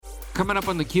Coming up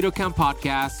on the Keto Camp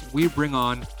podcast, we bring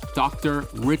on Dr.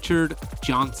 Richard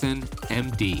Johnson,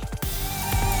 MD.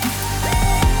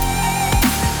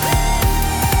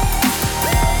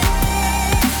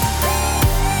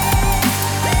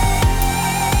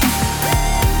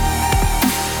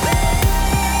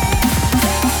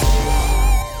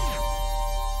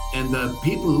 And the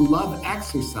people who love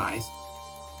exercise,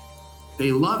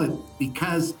 they love it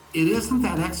because it isn't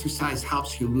that exercise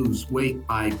helps you lose weight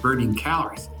by burning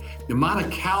calories. The amount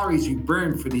of calories you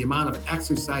burn for the amount of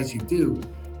exercise you do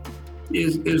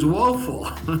is woeful.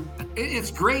 It's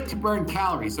great to burn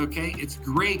calories, okay? It's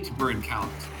great to burn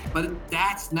calories, but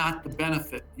that's not the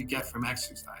benefit you get from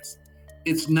exercise.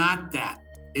 It's not that.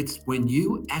 It's when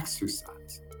you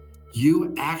exercise,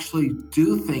 you actually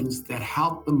do things that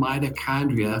help the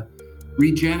mitochondria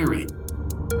regenerate.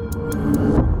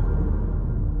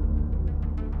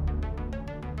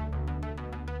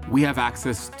 We have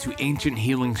access to ancient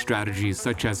healing strategies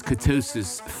such as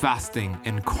ketosis, fasting,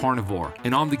 and carnivore.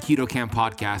 And on the Keto Camp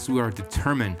podcast, we are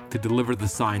determined to deliver the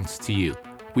science to you.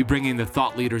 We bring in the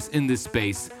thought leaders in this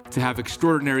space to have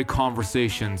extraordinary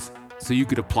conversations so you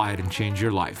could apply it and change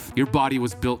your life. Your body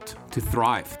was built to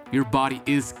thrive. Your body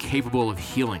is capable of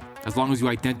healing as long as you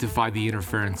identify the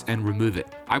interference and remove it.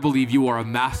 I believe you are a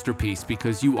masterpiece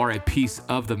because you are a piece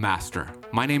of the master.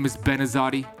 My name is Ben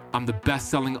Azadi. I'm the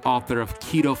best-selling author of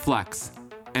Keto Flex,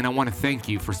 and I want to thank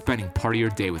you for spending part of your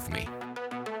day with me.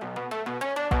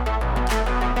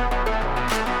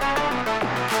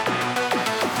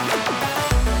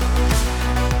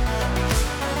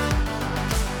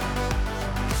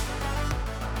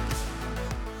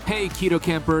 Hey, Keto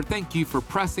Camper, thank you for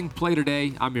pressing play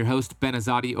today. I'm your host, Ben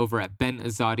Azadi, over at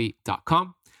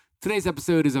benazadi.com. Today's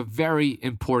episode is a very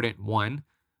important one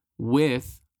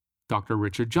with Dr.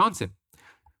 Richard Johnson.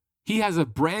 He has a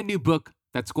brand new book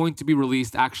that's going to be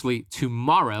released actually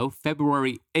tomorrow,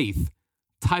 February 8th,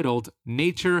 titled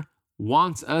Nature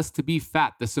Wants Us to Be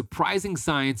Fat, the surprising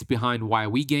science behind why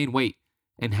we gain weight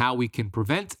and how we can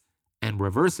prevent and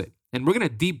reverse it. And we're going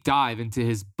to deep dive into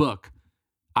his book.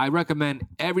 I recommend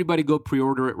everybody go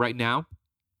pre-order it right now.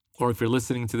 Or if you're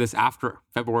listening to this after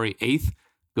February 8th,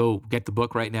 go get the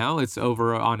book right now. It's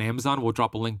over on Amazon. We'll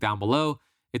drop a link down below.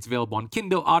 It's available on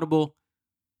Kindle, Audible,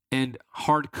 and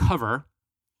hardcover.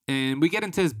 And we get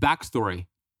into his backstory,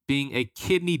 being a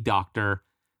kidney doctor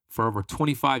for over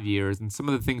 25 years and some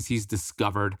of the things he's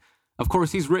discovered. Of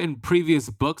course, he's written previous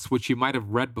books, which you might have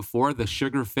read before, The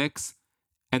Sugar Fix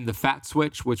and The Fat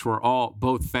Switch, which were all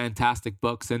both fantastic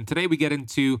books. And today we get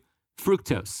into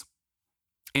fructose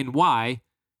and why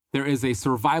there is a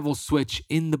survival switch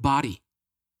in the body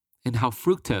and how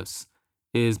fructose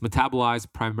is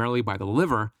metabolized primarily by the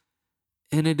liver,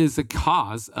 and it is a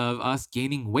cause of us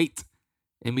gaining weight.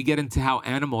 And we get into how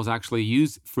animals actually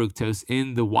use fructose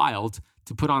in the wild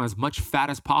to put on as much fat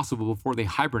as possible before they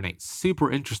hibernate.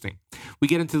 Super interesting. We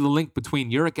get into the link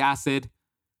between uric acid,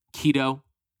 keto,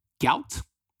 gout,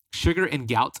 sugar and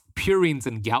gout, purines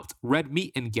and gout, red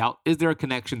meat and gout. Is there a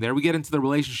connection there? We get into the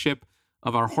relationship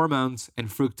of our hormones and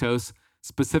fructose,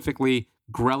 specifically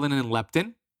ghrelin and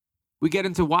leptin. We get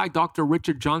into why Dr.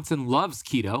 Richard Johnson loves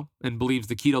keto and believes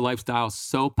the keto lifestyle is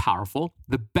so powerful,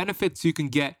 the benefits you can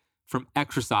get from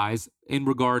exercise in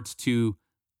regards to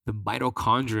the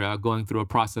mitochondria going through a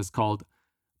process called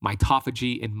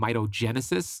mitophagy and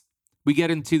mitogenesis. We get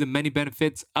into the many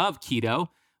benefits of keto,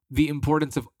 the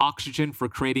importance of oxygen for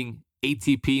creating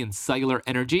ATP and cellular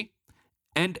energy,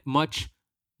 and much,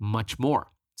 much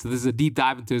more. So this is a deep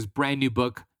dive into his brand new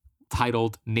book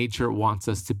titled Nature Wants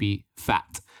Us to Be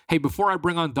Fat. Hey, before I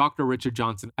bring on Dr. Richard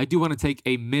Johnson, I do want to take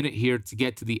a minute here to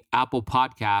get to the Apple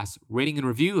Podcast rating and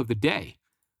review of the day.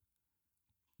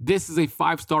 This is a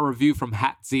 5-star review from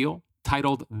Hat Zeal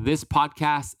titled, "This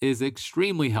podcast is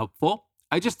extremely helpful.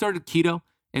 I just started keto,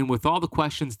 and with all the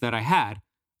questions that I had,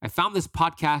 I found this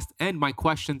podcast and my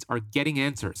questions are getting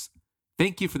answers.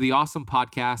 Thank you for the awesome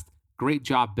podcast. Great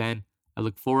job, Ben. I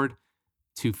look forward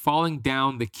to falling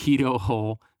down the keto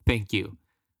hole. Thank you."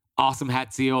 Awesome,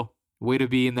 Hat Zeal. Way to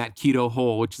be in that keto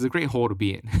hole, which is a great hole to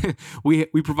be in. We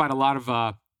provide a lot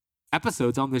of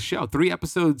episodes on this show. 3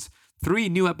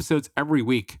 new episodes every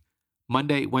week,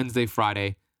 Monday, Wednesday,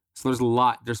 Friday. So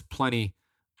there's plenty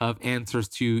of answers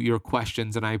to your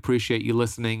questions, and I appreciate you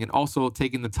listening and also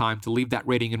taking the time to leave that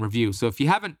rating and review. So if you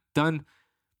haven't done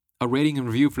a rating and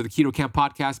review for the Keto Camp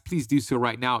podcast, please do so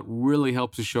right now. It really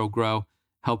helps the show grow,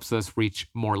 helps us reach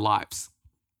more lives.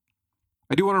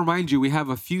 I do want to remind you, we have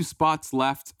a few spots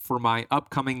left for my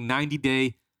upcoming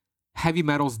 90-day heavy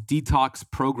metals detox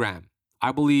program.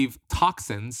 I believe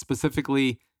toxins,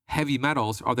 specifically heavy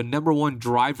metals, are the number one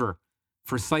driver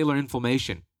for cellular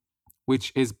inflammation.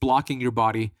 which is blocking your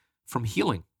body from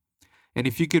healing. And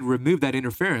if you could remove that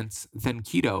interference, then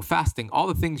keto, fasting, all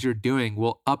the things you're doing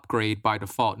will upgrade by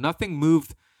default. Nothing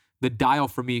moved the dial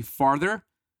for me farther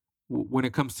when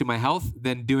it comes to my health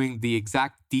than doing the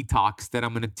exact detox that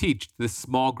I'm going to teach this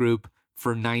small group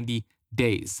for 90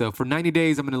 days. So for 90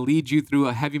 days, I'm going to lead you through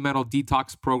a heavy metal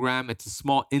detox program. It's a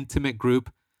small, intimate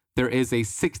group. There is a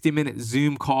 60-minute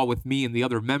Zoom call with me and the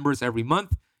other members every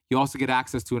month. You also get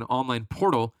access to an online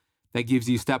portal that gives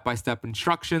you step-by-step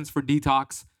instructions for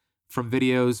detox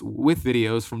with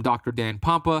videos from Dr. Dan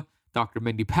Pompa, Dr.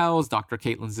 Mindy Pels, Dr.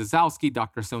 Caitlin Zazowski,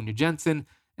 Dr. Sonia Jensen,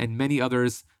 and many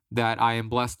others that I am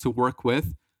blessed to work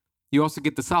with. You also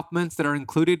get the supplements that are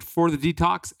included for the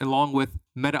detox, along with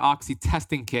meta-oxy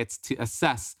testing kits to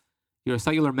assess your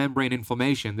cellular membrane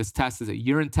inflammation. This test is a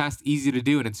urine test, easy to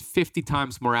do, and it's 50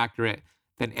 times more accurate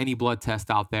than any blood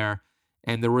test out there.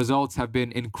 And the results have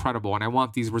been incredible, and I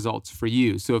want these results for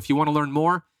you. So if you want to learn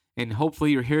more, and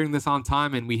hopefully you're hearing this on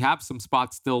time and we have some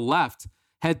spots still left,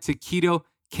 head to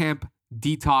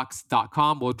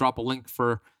ketocampdetox.com. We'll drop a link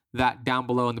for that down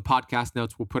below in the podcast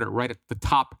notes. We'll put it right at the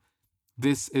top.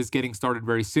 This is getting started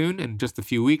very soon in just a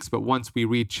few weeks, but once we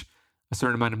reach a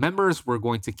certain amount of members, we're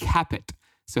going to cap it.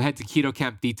 So head to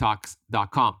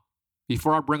ketocampdetox.com.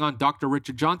 Before I bring on Dr.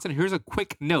 Richard Johnson, here's a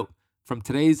quick note from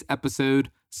today's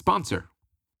episode sponsor.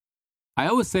 I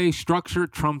always say structure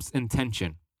trumps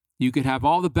intention. You could have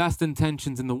all the best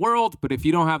intentions in the world, but if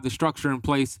you don't have the structure in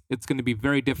place, it's going to be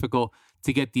very difficult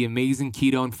to get the amazing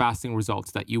keto and fasting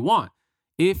results that you want.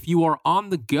 If you are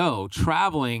on the go,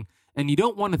 traveling, and you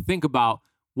don't want to think about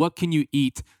what can you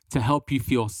eat to help you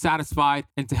feel satisfied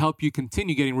and to help you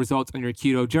continue getting results on your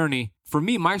keto journey, for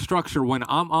me, my structure when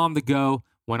I'm on the go,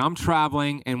 when I'm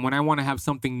traveling, and when I want to have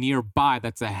something nearby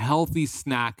that's a healthy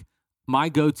snack, my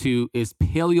go-to is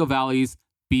Paleo Valley's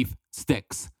beef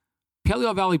sticks.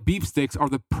 Paleo Valley beef sticks are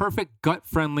the perfect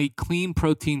gut-friendly, clean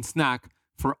protein snack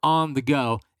for on the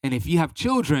go. And if you have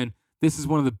children, this is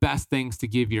one of the best things to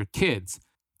give your kids.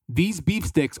 These beef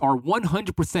sticks are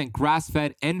 100%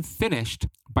 grass-fed and finished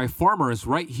by farmers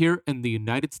right here in the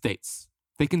United States.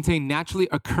 They contain naturally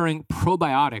occurring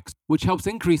probiotics, which helps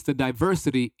increase the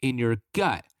diversity in your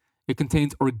gut. It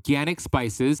contains organic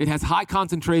spices. It has high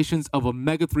concentrations of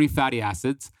omega-3 fatty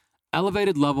acids,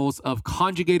 elevated levels of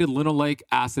conjugated linoleic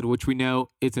acid, which we know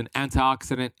is an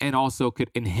antioxidant and also could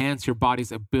enhance your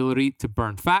body's ability to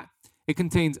burn fat. It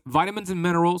contains vitamins and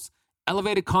minerals,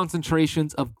 elevated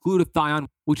concentrations of glutathione,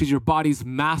 which is your body's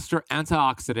master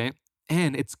antioxidant,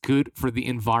 and it's good for the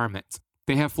environment.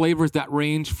 They have flavors that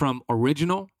range from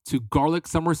original to garlic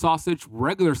summer sausage,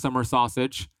 regular summer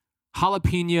sausage,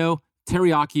 jalapeno,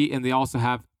 teriyaki, and they also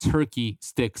have turkey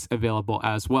sticks available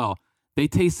as well. They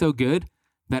taste so good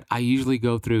that I usually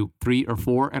go through 3 or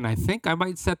 4, and I think I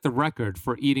might set the record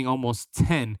for eating almost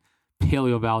 10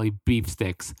 Paleo Valley beef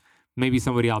sticks. Maybe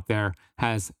somebody out there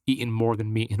has eaten more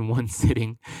than me in one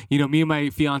sitting. You know, me and my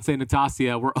fiance,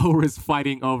 Natasha, we're always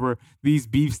fighting over these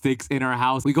beef sticks in our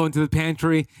house. We go into the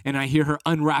pantry and I hear her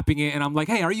unwrapping it and I'm like,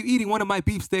 hey, are you eating one of my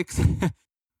beef sticks?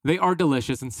 They are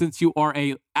delicious. And since you are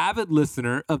an avid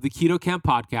listener of the Keto Camp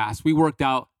podcast, we worked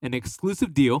out an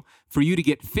exclusive deal for you to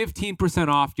get 15%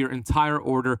 off your entire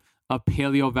order of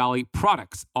Paleo Valley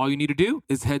products. All you need to do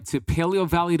is head to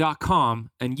paleovalley.com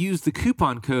and use the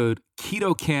coupon code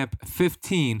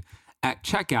KetoCamp15 at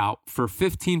checkout for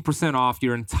 15% off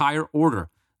your entire order.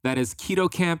 That is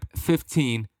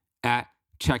KetoCamp15 at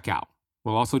checkout.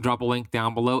 We'll also drop a link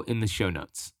down below in the show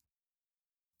notes.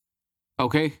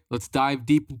 Okay, let's dive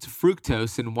deep into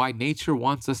fructose and why nature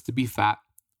wants us to be fat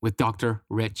with Dr.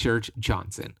 Richard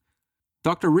Johnson.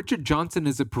 Dr. Richard Johnson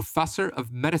is a professor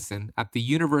of medicine at the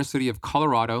University of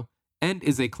Colorado and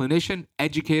is a clinician,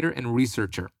 educator, and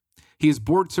researcher. He is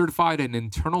board certified in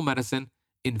internal medicine,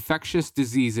 infectious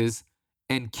diseases,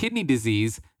 and kidney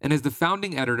disease, and is the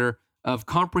founding editor of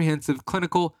Comprehensive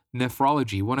Clinical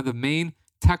Nephrology, one of the main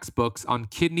textbooks on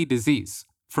kidney disease.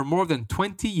 For more than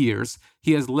 20 years,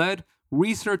 he has led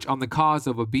research on the cause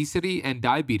of obesity and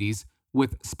diabetes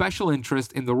with special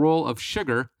interest in the role of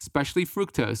sugar, especially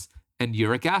fructose, and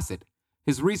uric acid.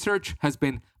 His research has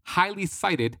been highly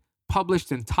cited,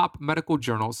 published in top medical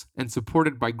journals, and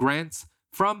supported by grants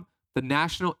from the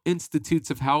National Institutes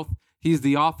of Health. He is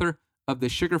the author of The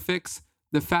Sugar Fix,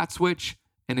 The Fat Switch,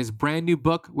 and his brand new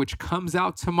book, which comes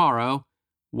out tomorrow,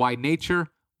 Why Nature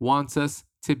Wants Us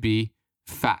to Be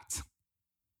Fat.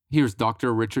 Here's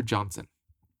Dr. Richard Johnson.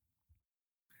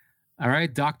 All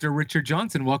right, Dr. Richard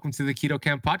Johnson, welcome to the Keto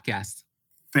Camp podcast.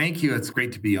 Thank you. It's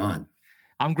great to be on.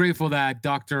 I'm grateful that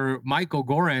Dr. Michael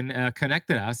Gorin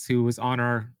connected us, who was on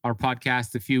our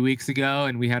podcast a few weeks ago,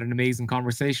 and we had an amazing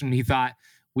conversation. He thought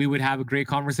we would have a great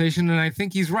conversation. And I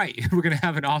think he's right. We're going to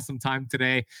have an awesome time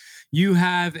today. You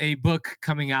have a book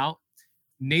coming out,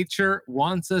 Nature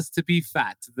Wants Us to Be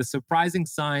Fat: The Surprising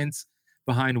Science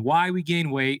Behind Why We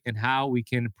Gain Weight and How We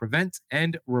Can Prevent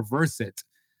and Reverse It.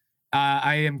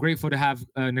 I am grateful to have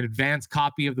an advanced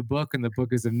copy of the book, and the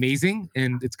book is amazing.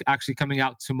 And it's actually coming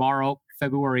out tomorrow,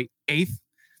 February 8th.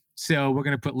 So we're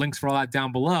going to put links for all that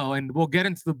down below, and we'll get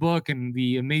into the book and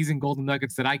the amazing golden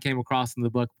nuggets that I came across in the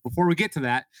book. Before we get to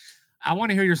that, I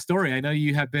want to hear your story. I know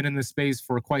you have been in this space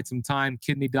for quite some time,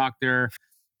 kidney doctor,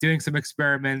 doing some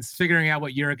experiments, figuring out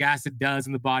what uric acid does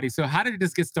in the body. So how did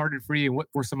this get started for you, and what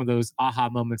were some of those aha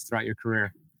moments throughout your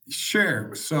career?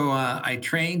 Sure. So I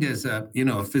trained as a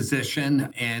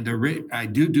physician, and I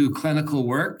do clinical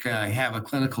work. I have a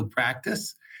clinical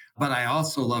practice, but I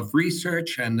also love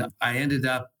research, and I ended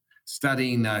up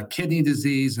studying kidney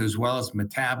disease as well as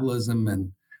metabolism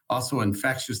and also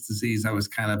infectious disease. I was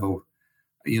kind of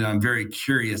I'm a very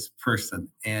curious person,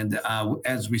 and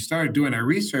as we started doing our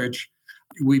research,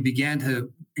 we began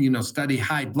to study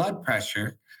high blood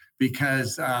pressure,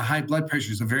 because high blood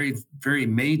pressure is a very, very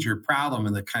major problem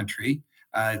in the country.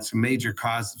 It's a major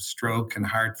cause of stroke and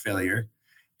heart failure.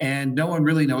 And no one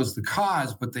really knows the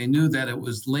cause, but they knew that it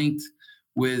was linked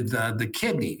with the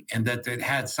kidney, and that it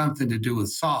had something to do with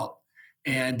salt.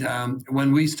 And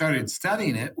when we started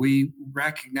studying it, we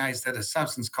recognized that a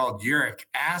substance called uric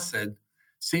acid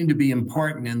seemed to be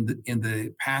important in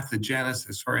the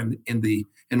pathogenesis, or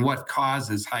in what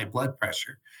causes high blood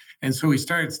pressure. And so we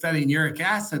started studying uric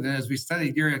acid. And as we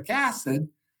studied uric acid,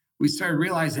 we started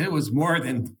realizing it was more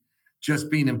than just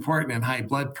being important in high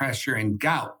blood pressure and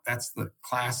gout. That's the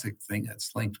classic thing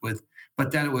that's linked with,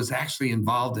 but that it was actually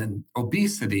involved in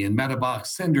obesity and metabolic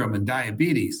syndrome and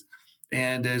diabetes.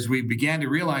 And as we began to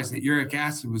realize that uric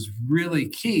acid was really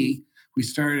key, we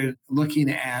started looking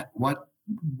at what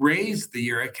raised the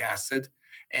uric acid.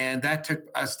 And that took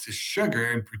us to sugar,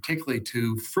 and particularly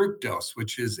to fructose,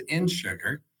 which is in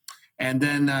sugar. And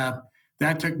then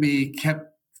that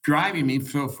kept driving me.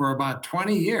 So for about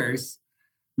 20 years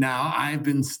now, I've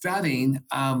been studying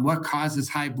what causes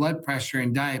high blood pressure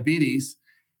and diabetes.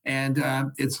 And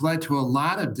it's led to a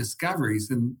lot of discoveries.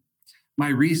 And my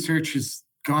research has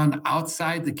gone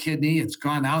outside the kidney. It's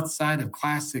gone outside of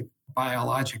classic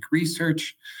biologic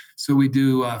research. So we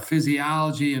do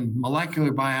physiology and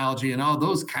molecular biology and all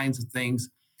those kinds of things.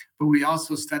 But we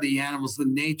also study animals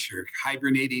in nature,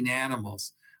 hibernating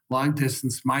animals,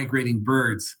 long-distance migrating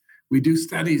birds. We do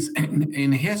studies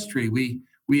in history. We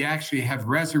actually have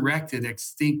resurrected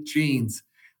extinct genes,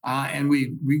 and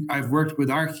I've worked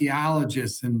with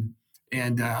archaeologists and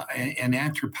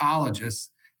anthropologists,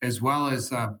 as well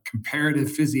as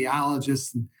comparative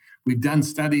physiologists. And we've done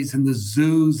studies in the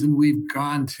zoos, and we've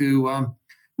done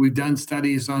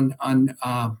studies on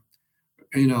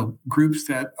groups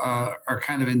that are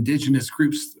kind of indigenous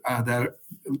groups that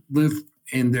live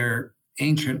in their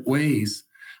ancient ways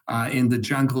in the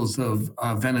jungles of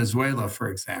Venezuela, for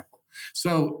example.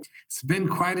 So it's been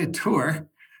quite a tour.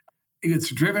 It's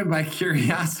driven by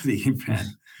curiosity,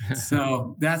 Ben.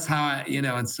 So that's how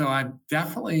and so I'm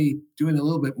definitely doing a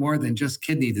little bit more than just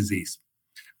kidney disease.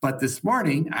 But this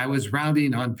morning I was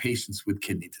rounding on patients with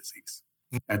kidney disease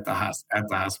at the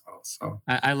hospital. So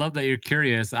I love that you're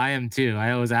curious. I am too.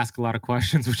 I always ask a lot of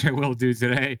questions, which I will do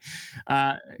today.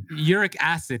 Uric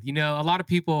acid. A lot of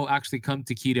people actually come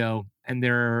to keto, and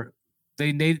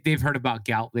they've heard about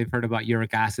gout. They've heard about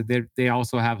uric acid. They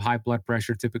also have high blood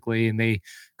pressure typically, and they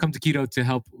come to keto to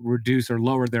help reduce or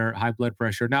lower their high blood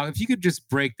pressure. Now, if you could just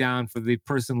break down for the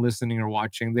person listening or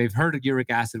watching, they've heard of uric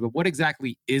acid, but what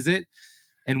exactly is it?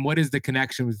 And what is the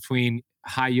connection between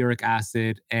high uric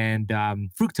acid and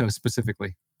fructose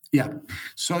specifically? Yeah.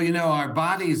 So, our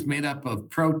body is made up of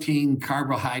protein,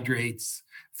 carbohydrates,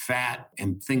 fat,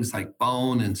 and things like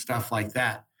bone and stuff like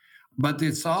that. But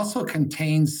it also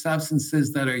contains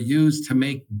substances that are used to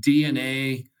make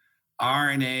DNA,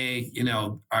 RNA,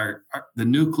 the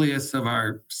nucleus of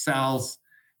our cells.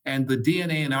 And the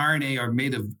DNA and RNA are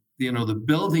made of, the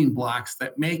building blocks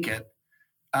that make it.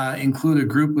 Include a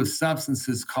group of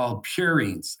substances called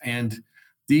purines, and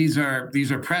these are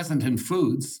present in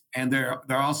foods, and they're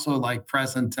also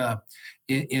present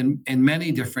in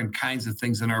many different kinds of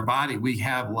things in our body. We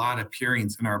have a lot of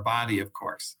purines in our body, of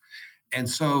course, and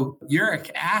so uric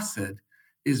acid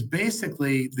is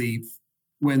basically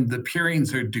when the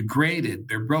purines are degraded,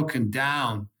 they're broken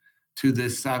down to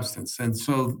this substance, and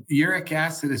so uric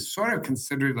acid is sort of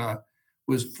considered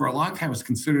for a long time was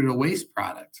considered a waste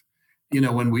product.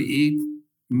 When we eat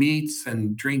meats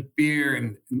and drink beer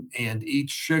and eat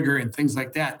sugar and things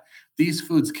like that, these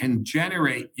foods can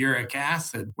generate uric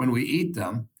acid when we eat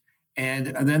them. And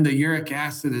then the uric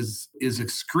acid is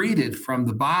excreted from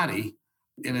the body.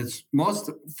 And it's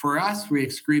for us, we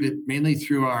excrete it mainly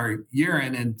through our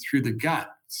urine and through the gut.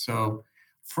 So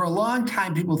for a long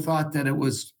time, people thought that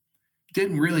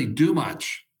didn't really do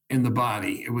much in the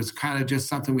body. It was kind of just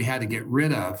something we had to get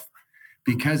rid of,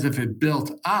 because if it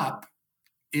built up,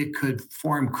 it could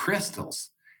form crystals,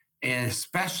 and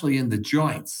especially in the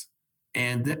joints.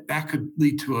 And that could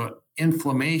lead to an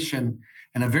inflammation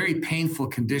and a very painful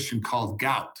condition called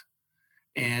gout.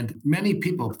 And many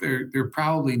people, there are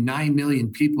probably 9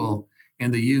 million people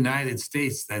in the United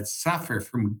States that suffer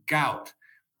from gout.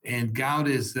 And gout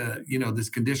is, this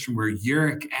condition where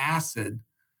uric acid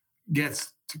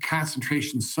gets to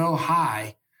concentration so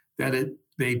high that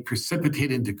they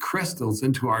precipitate into crystals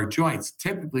into our joints,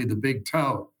 typically the big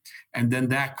toe. And then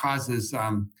that causes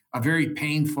a very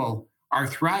painful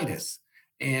arthritis.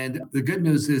 And the good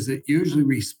news is it usually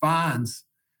responds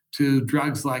to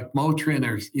drugs like Motrin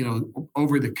or,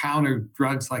 over-the-counter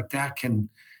drugs like that,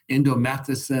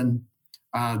 indomethacin,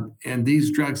 and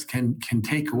these drugs can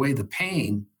take away the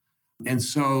pain. And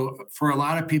so for a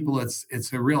lot of people,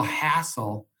 it's a real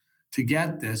hassle to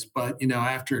get this, but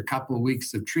after a couple of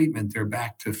weeks of treatment, they're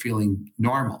back to feeling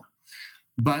normal.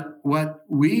 But what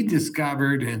we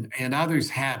discovered, and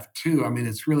others have too,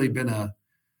 it's really been a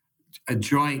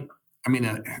joint.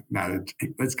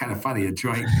 That's kind of funny, a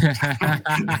joint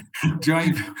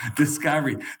joint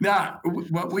discovery. Now,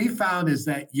 what we found is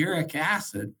that uric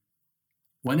acid,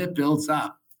 when it builds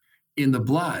up in the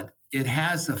blood, it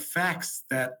has effects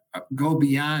that go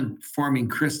beyond forming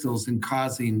crystals and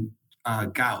causing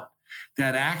gout.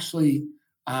 That actually,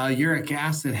 uric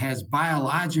acid has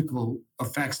biological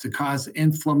effects to cause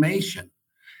inflammation.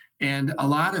 And a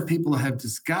lot of people have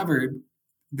discovered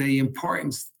the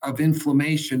importance of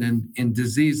inflammation in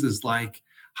diseases like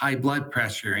high blood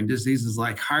pressure and diseases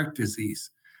like heart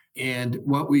disease. And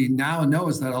what we now know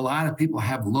is that a lot of people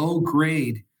have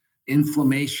low-grade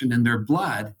inflammation in their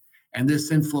blood, and this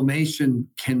inflammation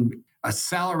can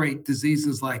accelerate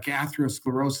diseases like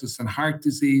atherosclerosis and heart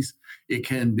disease. It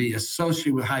can be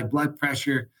associated with high blood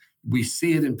pressure. We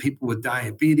see it in people with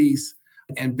diabetes.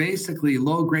 And basically,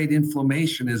 low-grade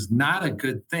inflammation is not a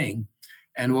good thing.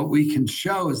 And what we can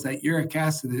show is that uric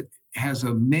acid has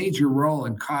a major role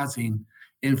in causing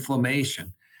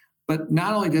inflammation. But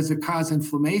not only does it cause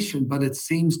inflammation, but it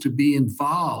seems to be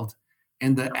involved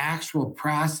in the actual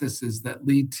processes that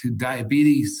lead to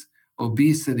diabetes,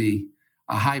 obesity,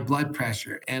 high blood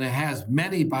pressure, and it has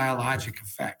many biologic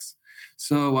effects.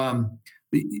 So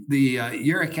the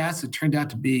uric acid turned out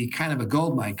to be kind of a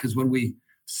gold mine, because when we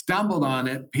stumbled on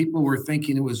it, people were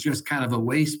thinking it was just kind of a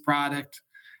waste product,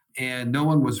 and no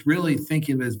one was really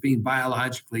thinking of it as being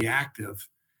biologically active.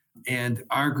 And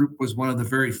our group was one of the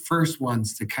very first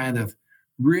ones to kind of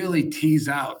really tease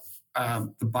out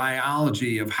the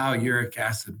biology of how uric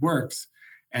acid works.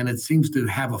 And it seems to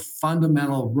have a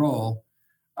fundamental role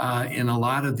in a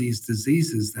lot of these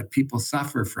diseases that people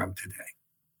suffer from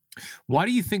today. Why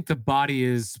do you think the body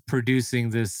is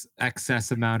producing this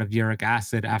excess amount of uric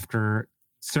acid after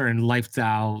certain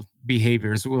lifestyle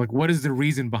behaviors? Like, what is the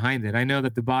reason behind it? I know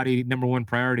that the body, number one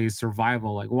priority is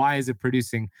survival. Like, why is it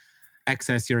producing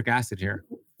excess uric acid here?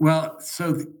 Well,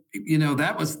 so,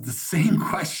 that was the same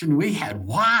question we had.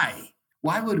 Why?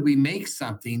 Why would we make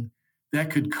something that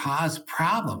could cause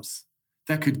problems,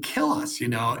 that could kill us,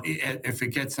 if it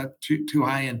gets up too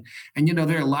high? And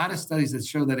there are a lot of studies that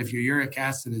show that if your uric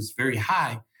acid is very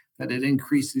high, that it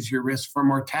increases your risk for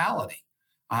mortality.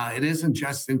 It isn't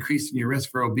just increasing your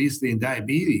risk for obesity and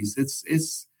diabetes.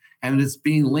 It's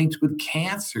being linked with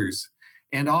cancers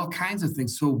and all kinds of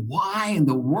things. So why in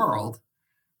the world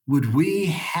would we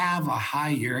have a high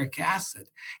uric acid?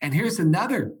 And here's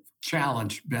another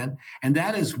challenge, Ben, and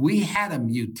that is we had a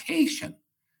mutation.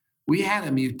 We had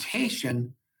a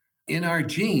mutation in our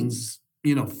genes,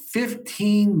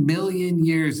 15 million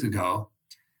years ago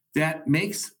that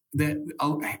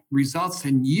results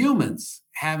in humans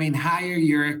having higher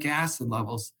uric acid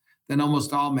levels than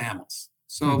almost all mammals.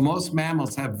 So most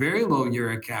mammals have very low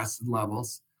uric acid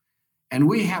levels, and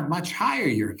we have much higher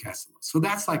uric acid levels. So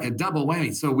that's like a double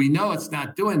whammy. So we know it's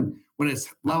not doing, when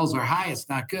its levels are high, it's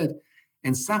not good.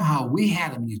 And somehow we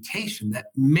had a mutation that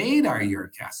made our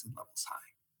uric acid levels high.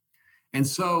 And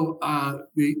so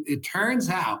it turns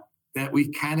out that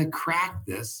we kind of cracked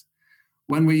this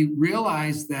when we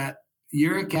realized that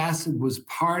uric acid was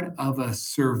part of a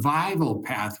survival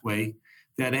pathway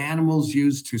that animals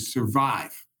use to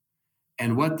survive.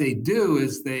 And what they do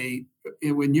is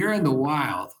when you're in the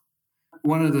wild,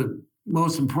 one of the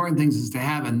most important things is to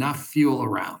have enough fuel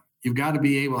around. You've got to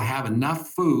be able to have enough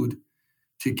food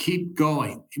to keep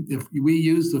going. If we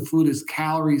use the food as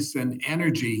calories and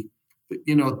energy,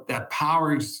 that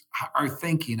powers our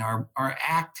thinking, our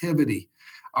activity,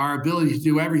 our ability to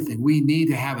do everything, we need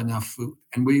to have enough food,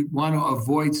 and we want to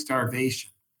avoid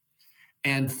starvation.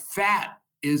 And fat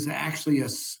is actually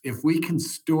if we can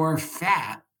store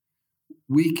fat,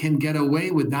 we can get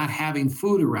away with not having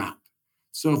food around.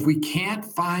 So if we can't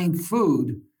find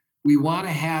food, we want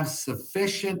to have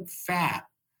sufficient fat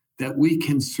that we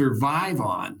can survive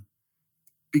on,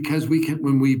 because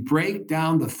when we break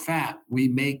down the fat, we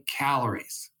make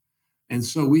calories. And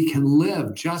so we can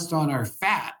live just on our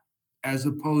fat as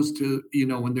opposed to,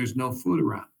 when there's no food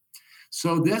around.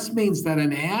 So this means that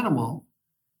an animal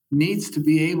needs to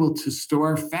be able to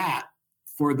store fat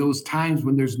for those times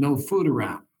when there's no food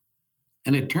around.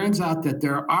 And it turns out that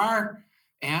there are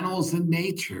animals in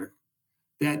nature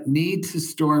that need to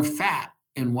store fat.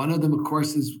 And one of them, of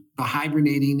course, is the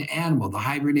hibernating animal, the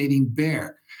hibernating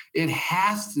bear. It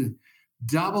has to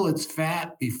double its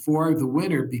fat before the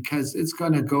winter because it's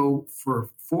going to go for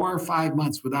 4 or 5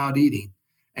 months without eating.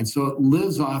 And so it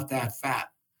lives off that fat.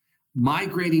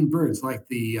 Migrating birds like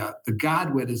the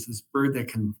godwit is this bird that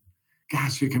can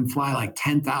fly like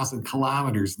 10,000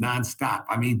 kilometers nonstop.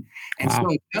 Wow. So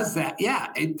it does that. Yeah,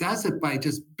 it does it by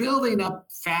just building up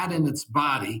fat in its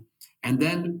body. And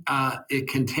then it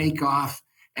can take off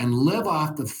and live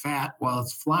off the fat while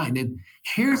it's flying. And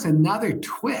here's another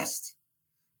twist.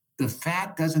 The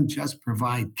fat doesn't just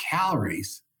provide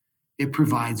calories, it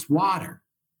provides water.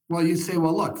 Well, you say,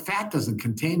 well, look, fat doesn't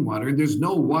contain water, and there's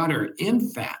no water in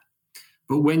fat.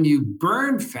 But when you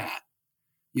burn fat,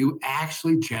 you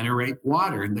actually generate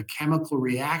water. In the chemical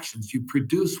reactions, you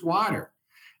produce water.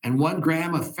 And 1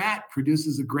 gram of fat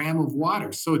produces a gram of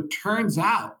water. So it turns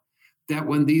out that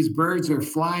when these birds are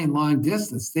flying long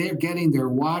distance, they're getting their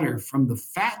water from the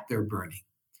fat they're burning.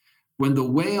 When the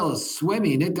whale is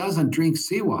swimming, it doesn't drink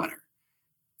seawater.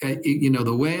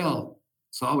 The whale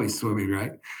is always swimming,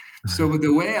 right? So when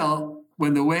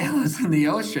the whale is in the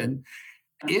ocean,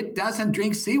 it doesn't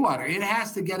drink seawater. It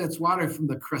has to get its water from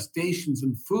the crustaceans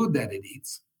and food that it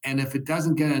eats. And if it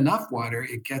doesn't get enough water,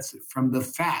 it gets it from the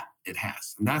fat it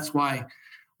has. And that's why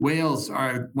whales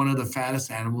are one of the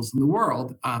fattest animals in the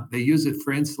world. They use it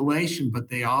for insulation, but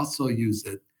they also use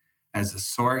it as a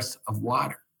source of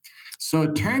water. So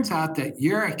it turns out that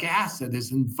uric acid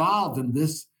is involved in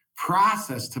this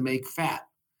process to make fat.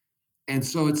 And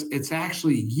so it's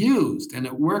actually used, and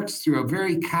it works through a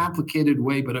very complicated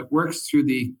way, but it works through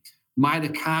the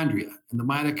mitochondria. And the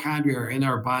mitochondria are in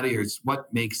our body, is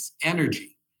what makes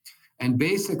energy. And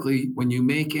basically, when you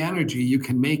make energy, you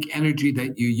can make energy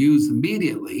that you use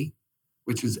immediately,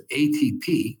 which is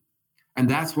ATP. And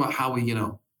that's how we,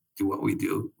 do what we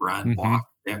do, run, walk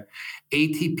there.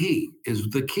 ATP is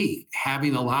the key,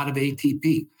 having a lot of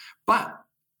ATP. But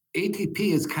ATP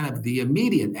is kind of the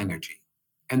immediate energy.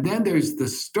 And then there's the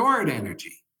stored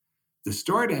energy. The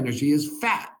stored energy is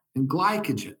fat and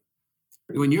glycogen.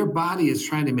 When your body is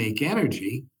trying to make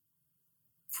energy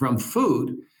from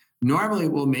food, normally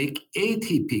it will make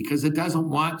ATP because it doesn't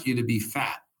want you to be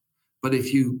fat. But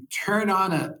if you turn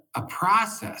on a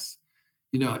process,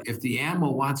 if the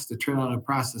animal wants to turn on a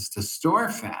process to store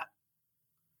fat,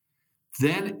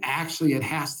 then actually it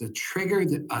has to trigger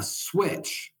a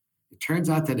switch. It turns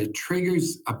out that it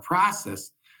triggers a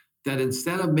process that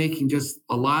instead of making just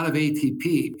a lot of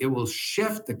ATP, it will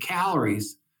shift the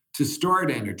calories to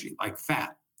stored energy like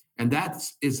fat. And that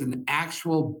is an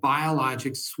actual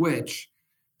biologic switch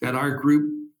that our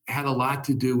group had a lot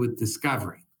to do with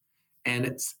discovering. And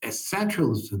it's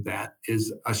essential to that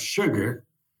is a sugar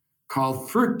called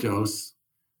fructose,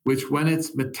 which when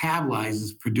it's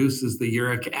metabolized produces the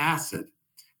uric acid.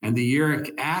 And the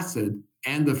uric acid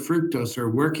and the fructose are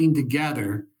working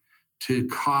together to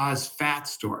cause fat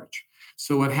storage.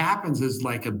 So what happens is,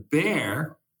 like a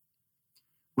bear,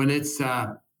 when it's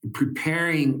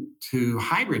preparing to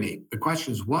hibernate, the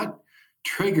question is what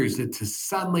triggers it to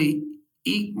suddenly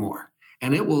eat more?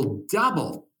 And it will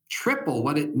double, triple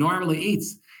what it normally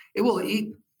eats. It will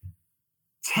eat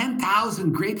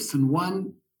 10,000 grapes in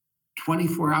one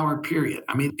 24-hour period.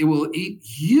 It will eat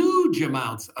huge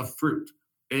amounts of fruit,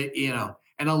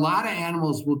 and a lot of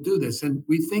animals will do this. And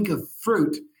we think of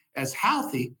fruit as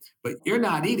healthy, but you're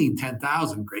not eating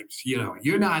 10,000 grapes.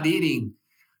 You're not eating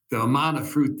the amount of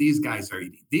fruit these guys are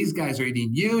eating. These guys are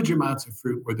eating huge amounts of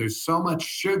fruit where there's so much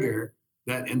sugar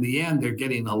that in the end, they're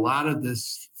getting a lot of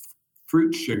this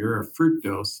fruit sugar or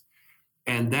fructose.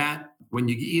 And that when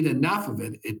you eat enough of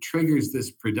it, it triggers this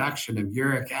production of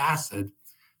uric acid.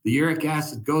 The uric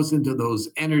acid goes into those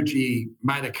energy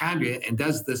mitochondria and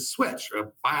does this switch, or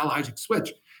a biologic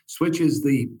switch. switches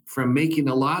from making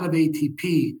a lot of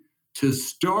ATP to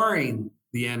storing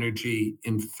the energy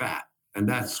in fat. And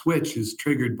that switch is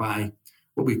triggered by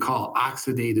what we call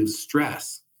oxidative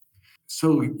stress.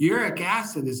 So uric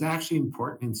acid is actually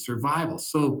important in survival.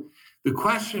 So the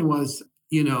question was,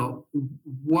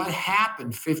 what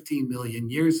happened 15 million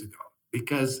years ago?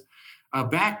 Because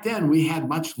back then we had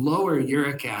much lower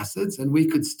uric acids and we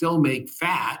could still make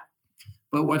fat.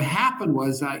 But what happened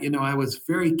was, I was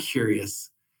very curious.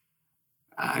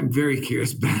 I'm very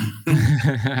curious, Ben.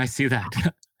 I see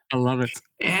that. I love it.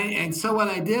 And so what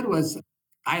I did was,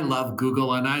 I love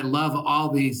Google and I love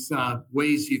all these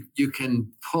ways you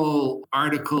can pull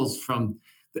articles from,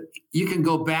 you can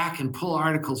go back and pull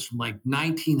articles from like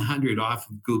 1900 off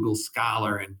of Google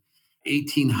Scholar and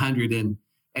 1800. And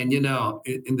in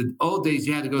the old days,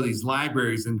 you had to go to these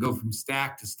libraries and go from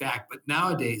stack to stack. But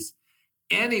nowadays,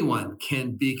 anyone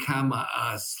can become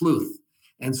a sleuth.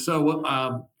 And so,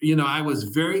 I was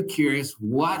very curious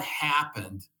what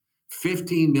happened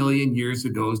 15 million years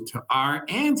ago to our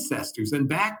ancestors. And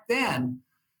back then,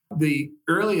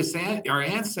 our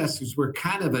ancestors were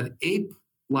kind of an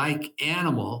ape-like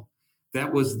animal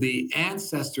that was the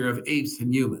ancestor of apes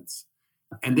and humans.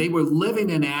 And they were living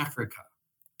in Africa.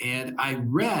 And I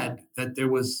read that there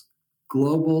was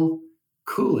global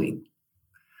cooling,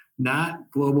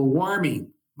 not global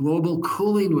warming. Global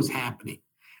cooling was happening.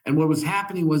 And what was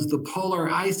happening was the polar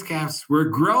ice caps were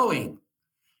growing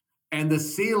and the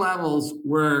sea levels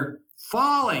were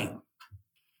falling.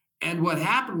 And what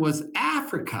happened was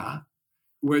Africa,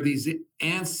 where these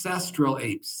ancestral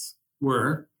apes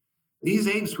were, these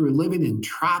apes were living in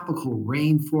tropical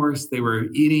rainforests. They were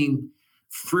eating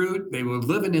fruit. They were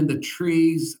living in the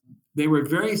trees. They were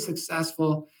very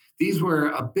successful. These were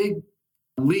a big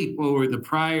leap over the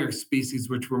prior species,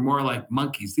 which were more like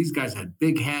monkeys. These guys had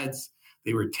big heads.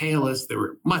 They were tailless. They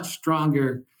were much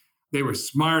stronger. They were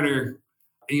smarter.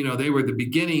 They were the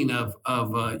beginning of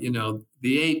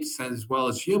the apes as well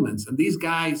as humans. And these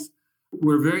guys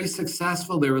were very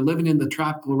successful. They were living in the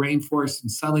tropical rainforest,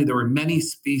 and suddenly there were many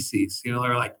species. There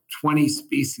were like 20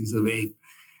 species of ape.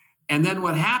 And then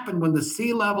what happened when the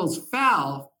sea levels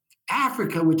fell,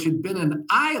 Africa, which had been an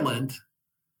island,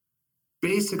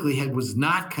 basically was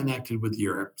not connected with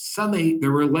Europe. Suddenly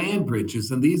there were land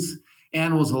bridges, and these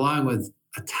animals, along with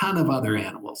a ton of other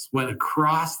animals, went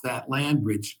across that land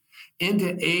bridge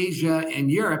into Asia and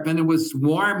Europe. And it was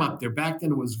warm up there. Back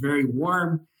then it was very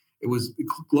warm.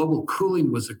 Global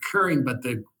cooling was occurring, but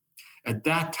at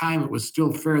that time it was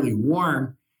still fairly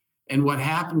warm. And what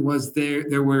happened was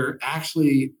there were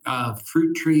actually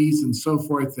fruit trees and so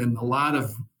forth, and a lot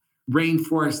of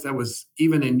rainforest that was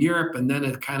even in Europe. And then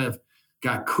it kind of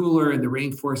got cooler and the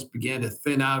rainforest began to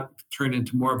thin out, turn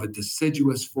into more of a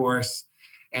deciduous forest.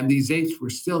 And these apes were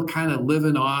still kind of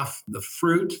living off the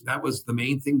fruit. That was the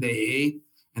main thing they ate,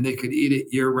 and they could eat it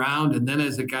year round. And then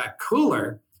as it got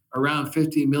cooler, around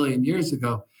 15 million years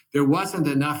ago, there wasn't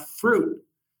enough fruit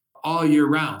all year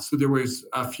round. So there was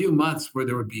a few months where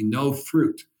there would be no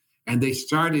fruit. And they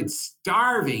started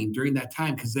starving during that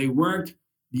time because they weren't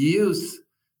used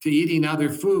to eating other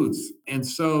foods. And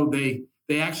so they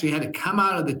actually had to come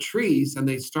out of the trees, and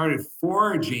they started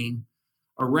foraging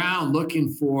around looking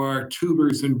for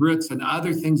tubers and roots and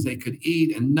other things they could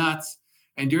eat and nuts.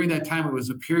 And during that time, it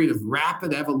was a period of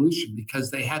rapid evolution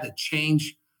because they had to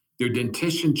change, their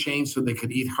dentition changed so they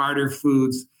could eat harder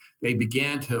foods. They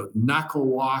began to knuckle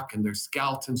walk and their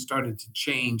skeleton started to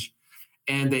change.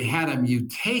 And they had a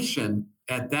mutation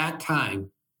at that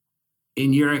time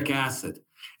in uric acid.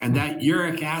 And that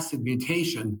uric acid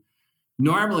mutation,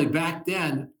 normally back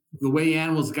then, the way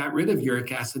animals got rid of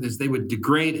uric acid is they would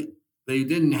degrade it. They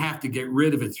didn't have to get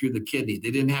rid of it through the kidney.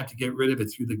 They didn't have to get rid of it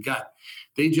through the gut.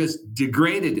 They just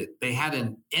degraded it. They had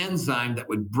an enzyme that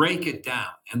would break it down.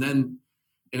 And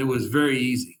it was very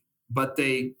easy. But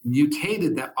they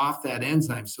mutated that off that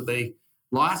enzyme. So they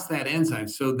lost that enzyme.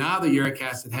 So now the uric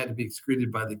acid had to be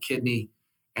excreted by the kidney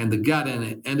and the gut. And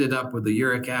it ended up with the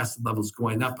uric acid levels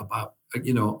going up about,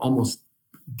 almost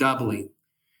doubling.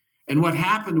 And what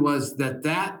happened was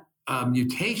that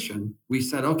mutation, we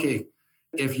said, okay,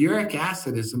 if uric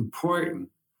acid is important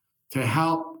to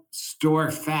help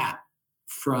store fat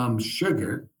from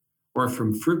sugar or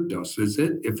from fructose,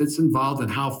 if it's involved in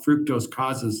how fructose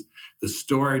causes the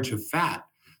storage of fat,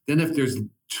 then if there's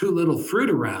too little fruit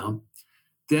around,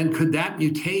 then could that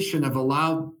mutation have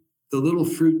allowed the little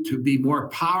fruit to be more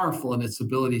powerful in its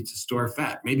ability to store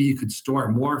fat? Maybe you could store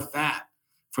more fat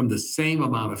from the same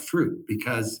amount of fruit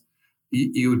because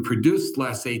you would produce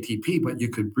less ATP, but you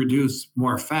could produce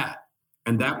more fat.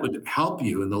 And that would help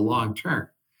you in the long term.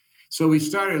 So we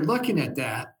started looking at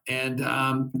that, and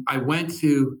I went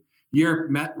to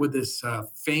Europe, met with this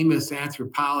famous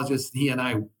anthropologist. He and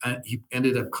I he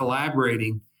ended up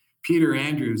collaborating. Peter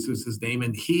Andrews was his name,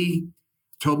 and he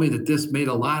told me that this made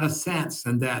a lot of sense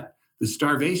and that the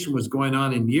starvation was going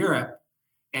on in Europe.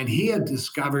 And he had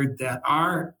discovered that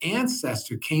our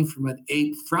ancestor came from an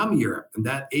ape from Europe, and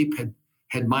that ape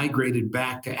had migrated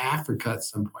back to Africa at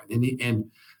some point.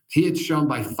 And he had shown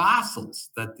by fossils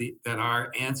that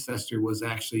our ancestor was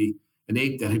actually an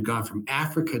ape that had gone from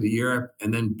Africa to Europe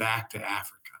and then back to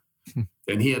Africa.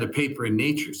 And he had a paper in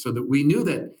Nature, so that we knew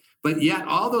that. But yet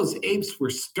all those apes were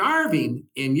starving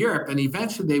in Europe, and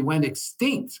eventually they went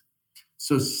extinct.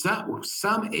 So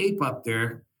some ape up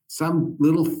there, some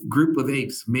little group of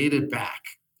apes made it back,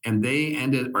 and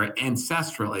or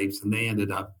ancestral apes, and they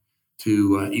ended up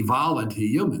to evolve into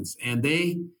humans. And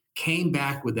they came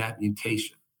back with that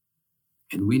mutation.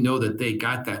 And we know that they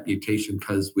got that mutation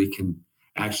because we can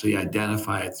actually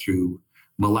identify it through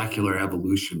molecular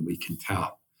evolution. We can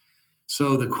tell.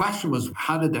 So the question was,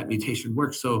 how did that mutation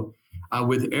work? So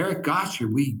with Eric Gosher,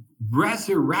 we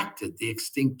resurrected the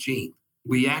extinct gene.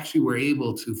 We actually were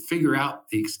able to figure out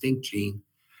the extinct gene.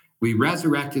 We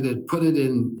resurrected it, put it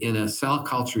in a cell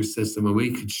culture system, and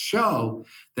we could show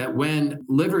that when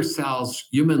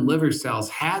human liver cells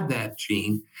had that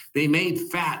gene, they made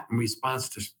fat in response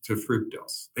to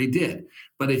fructose. They did.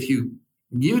 But if you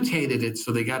mutated it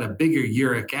so they got a bigger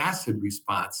uric acid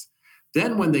response,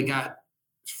 then when they got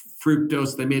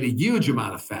fructose, they made a huge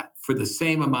amount of fat for the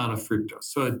same amount of fructose.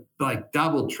 So it like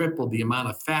doubled, tripled the amount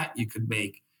of fat you could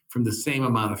make from the same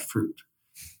amount of fruit.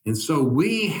 And so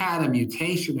we had a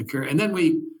mutation occur. And then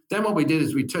what we did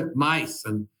is we took mice,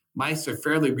 and mice are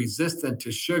fairly resistant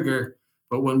to sugar.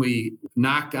 But when we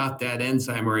knocked out that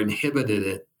enzyme or inhibited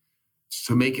it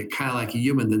to make it kind of like a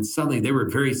human, then suddenly they were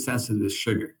very sensitive to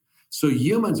sugar. So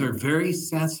humans are very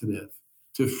sensitive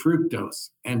to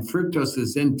fructose. And fructose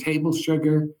is in table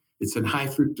sugar. It's in high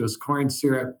fructose corn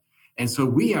syrup. And so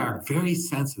we are very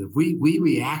sensitive. We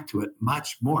react to it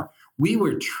much more. We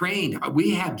were trained.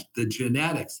 We had the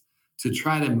genetics to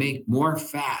try to make more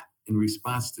fat in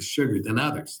response to sugar than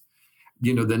others,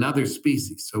 than other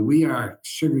species. So we are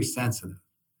sugar sensitive.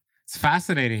 It's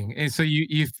fascinating. And so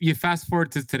you fast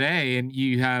forward to today, and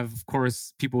you have, of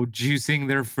course, people juicing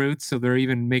their fruits. So they're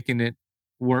even making it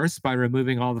worse by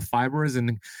removing all the fibers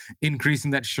and increasing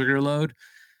that sugar load.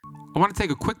 I want to take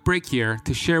a quick break here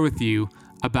to share with you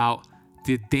about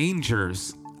the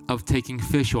dangers of taking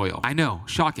fish oil. I know,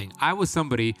 shocking. I was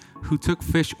somebody who took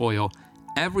fish oil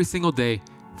every single day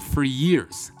for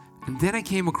years. And then I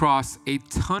came across a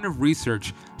ton of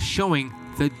research showing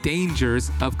the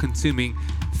dangers of consuming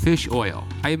fish oil.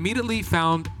 I immediately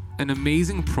found an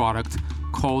amazing product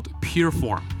called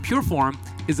Pureform. Pureform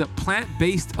is a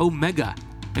plant-based omega.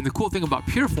 And the cool thing about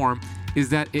Pureform is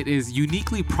that it is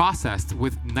uniquely processed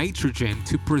with nitrogen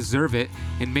to preserve it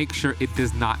and make sure it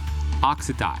does not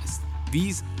oxidize.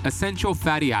 These essential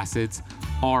fatty acids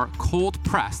are cold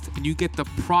pressed, and you get the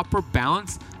proper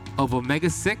balance of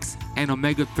omega-6 and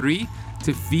omega-3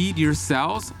 to feed your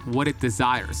cells what it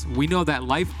desires. We know that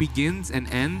life begins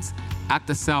and ends at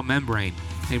the cell membrane.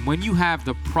 And when you have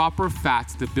the proper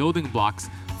fats, the building blocks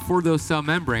for those cell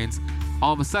membranes,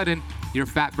 all of a sudden, your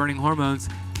fat-burning hormones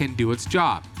can do its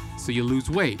job. So you lose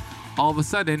weight. All of a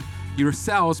sudden, your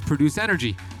cells produce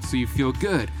energy, so you feel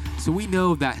good. So we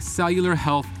know that cellular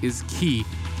health is key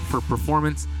for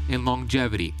performance and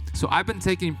longevity. So I've been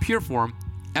taking Pureform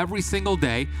every single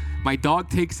day. My dog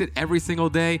takes it every single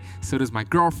day. So does my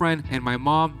girlfriend and my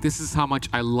mom. This is how much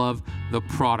I love the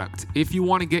product. If you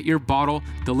want to get your bottle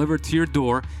delivered to your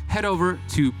door, head over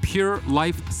to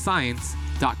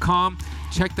purelifescience.com.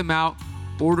 Check them out.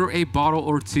 Order a bottle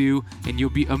or two, and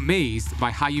you'll be amazed by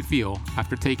how you feel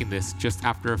after taking this just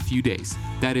after a few days.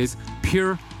 That is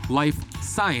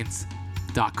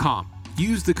purelifescience.com.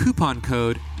 Use the coupon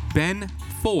code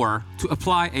BEN4 to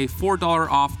apply a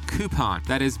 $4 off coupon.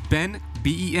 That is BEN,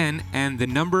 B-E-N, and the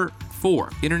number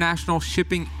 4. International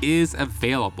shipping is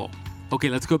available. Okay,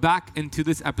 let's go back into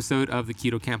this episode of the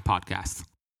Keto Camp podcast.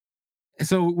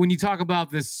 So when you talk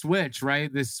about this switch,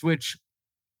 right? This switch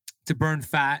to burn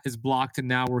fat is blocked, and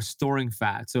now we're storing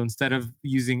fat. So instead of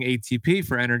using ATP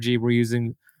for energy, we're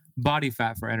using body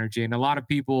fat for energy. And a lot of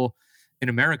people in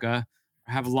America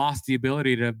have lost the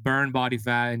ability to burn body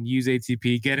fat and use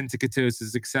ATP, get into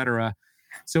ketosis, etc.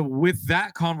 So with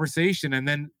that conversation, and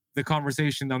then the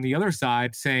conversation on the other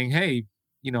side saying, hey,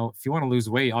 if you want to lose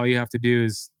weight, all you have to do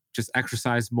is just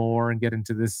exercise more and get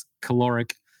into this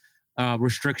caloric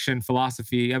restriction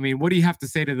philosophy. I mean, what do you have to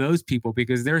say to those people?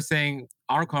 Because they're saying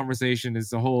our conversation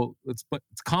is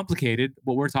it's complicated,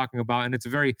 what we're talking about, and it's a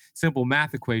very simple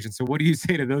math equation. So what do you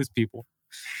say to those people?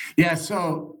 Yeah.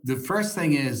 So the first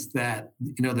thing is that,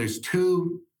 there's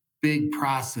two big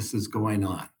processes going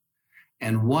on.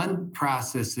 And one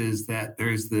process is that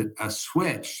there's a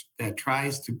switch that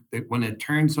when it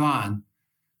turns on,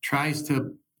 tries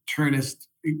to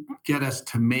get us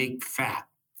to make fat.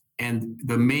 And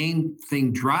the main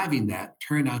thing driving that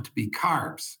turned out to be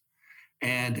carbs.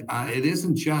 And it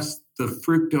isn't just the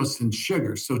fructose and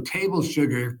sugar. So table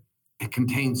sugar, it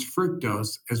contains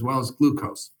fructose as well as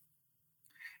glucose.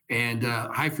 And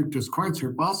high fructose corn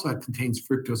syrup also contains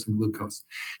fructose and glucose.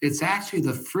 It's actually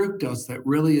the fructose that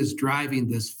really is driving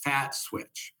this fat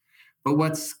switch. But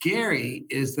what's scary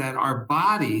is that our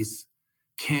bodies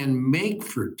can make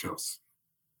fructose.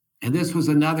 And this was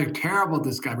another terrible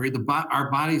discovery. Our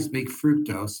bodies make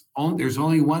fructose. There's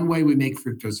only one way we make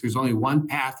fructose. There's only one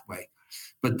pathway.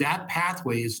 But that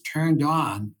pathway is turned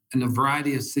on in a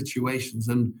variety of situations.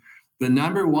 And the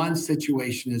number one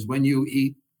situation is when you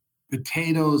eat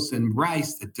potatoes and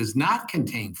rice that does not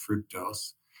contain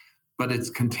fructose, but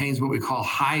it contains what we call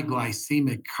high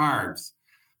glycemic carbs.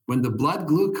 When the blood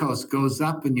glucose goes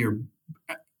up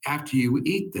after you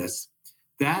eat this,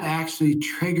 that actually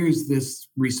triggers this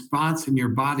response in your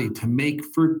body to make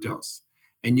fructose.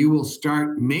 And you will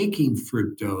start making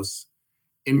fructose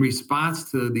in response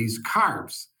to these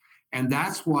carbs. And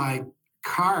that's why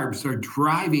carbs are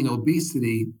driving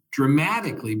obesity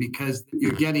dramatically, because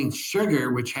you're getting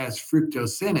sugar, which has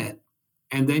fructose in it,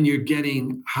 and then you're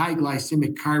getting high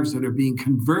glycemic carbs that are being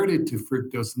converted to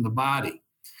fructose in the body.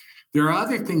 There are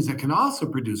other things that can also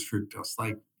produce fructose,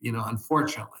 like,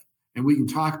 unfortunately, and we can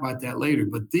talk about that later,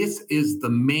 but this is the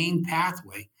main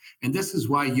pathway. And this is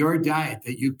why your diet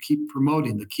that you keep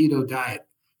promoting, the keto diet,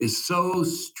 is so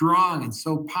strong and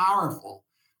so powerful,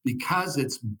 because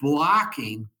it's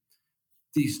blocking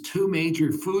these two major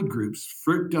food groups,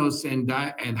 fructose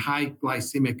and high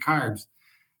glycemic carbs.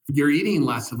 You're eating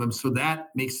less of them, so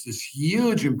that makes this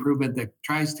huge improvement that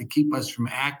tries to keep us from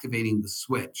activating the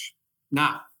switch.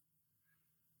 Now,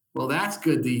 well, that's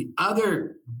good. The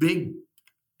other big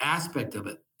aspect of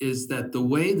it is that the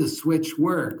way the switch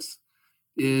works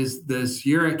is this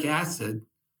uric acid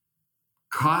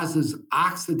causes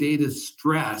oxidative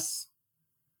stress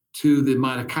to the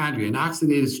mitochondria. And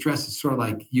oxidative stress is sort of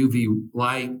like UV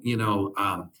light,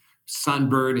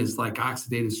 sunburn is like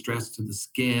oxidative stress to the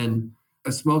skin.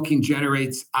 Smoking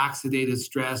generates oxidative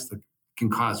stress that can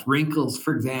cause wrinkles,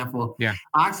 for example. Yeah.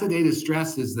 Oxidative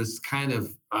stress is this kind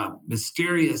of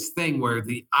mysterious thing where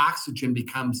the oxygen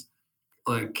becomes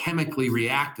chemically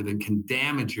reactive and can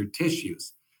damage your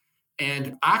tissues.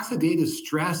 And oxidative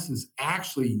stress is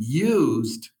actually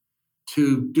used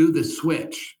to do the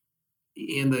switch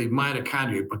in the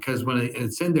mitochondria, because when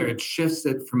it's in there, it shifts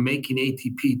it from making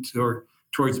ATP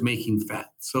towards making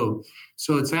fat. So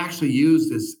it's actually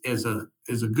used as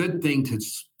a good thing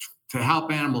to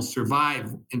help animals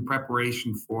survive in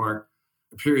preparation for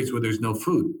periods where there's no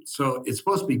food. So it's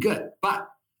supposed to be good. But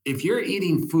if you're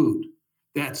eating food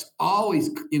that's always,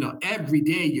 every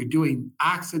day you're doing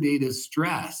oxidative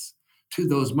stress to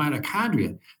those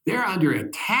mitochondria, they're under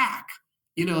attack.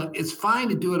 It's fine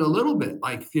to do it a little bit,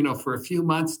 like, for a few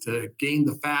months to gain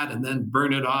the fat and then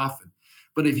burn it off.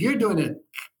 But if you're doing it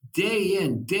day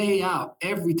in, day out,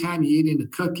 every time you're eating a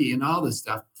cookie and all this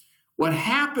stuff, what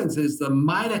happens is the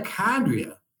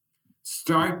mitochondria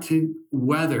start to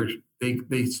weather.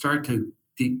 They start to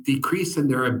decrease in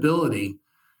their ability,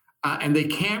 and they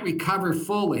can't recover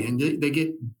fully. And they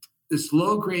get this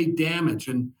low-grade damage.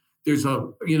 And there's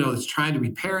it's trying to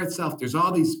repair itself. There's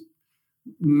all these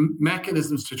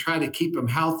mechanisms to try to keep them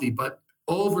healthy, but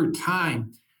over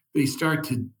time they start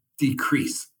to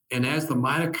decrease. And as the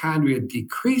mitochondria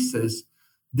decreases,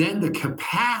 then the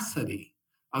capacity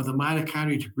of the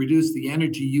mitochondria to produce the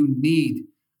energy you need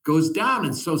goes down.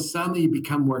 And so suddenly you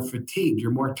become more fatigued,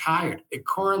 you're more tired. It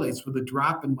correlates with a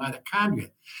drop in mitochondria.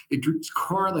 It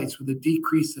correlates with a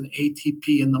decrease in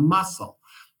ATP in the muscle.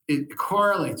 It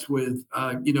correlates with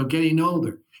getting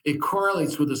older. It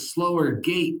correlates with a slower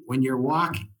gait when you're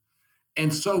walking.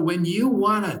 And so when you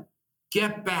want to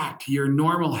get back to your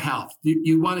normal health,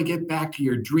 you want to get back to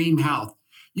your dream health,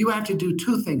 you have to do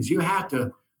two things. You have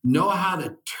to know how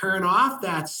to turn off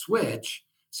that switch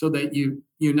so that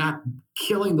you're not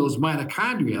killing those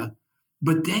mitochondria,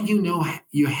 but then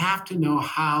you have to know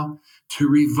how to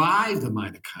revive the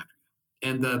mitochondria.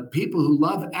 And the people who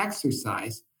love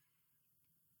exercise,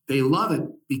 They love it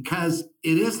because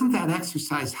it isn't that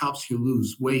exercise helps you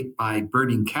lose weight by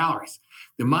burning calories.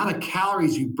 The amount of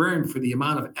calories you burn for the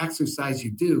amount of exercise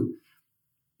you do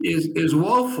is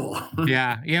woeful.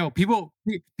 Yeah, yeah. Well,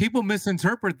 people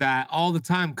misinterpret that all the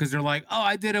time because they're like, "Oh,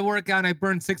 I did a workout and I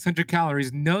burned 600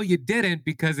 calories." No, you didn't,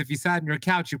 because if you sat on your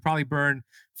couch, you probably burned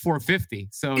 450.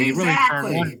 So you really burned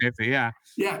Exactly. 150. Yeah.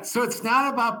 Yeah. So it's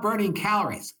not about burning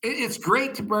calories. It's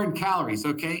great to burn calories.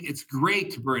 Okay. It's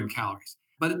great to burn calories,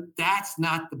 but that's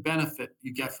not the benefit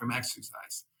you get from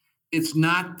exercise. It's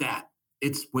not that.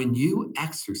 It's when you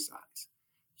exercise,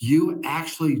 you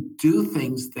actually do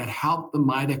things that help the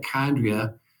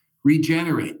mitochondria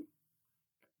regenerate.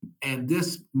 And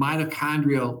this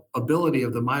mitochondrial ability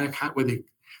of the mitochondria,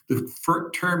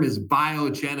 the term is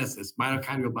biogenesis,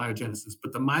 mitochondrial biogenesis,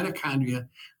 but the mitochondria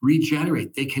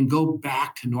regenerate. They can go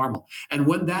back to normal. And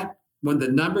when the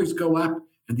numbers go up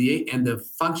and the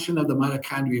function of the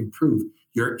mitochondria improve,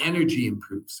 your energy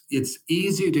improves. It's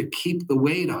easier to keep the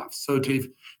weight off. So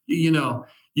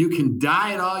you can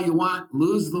diet all you want,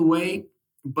 lose the weight,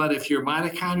 but if your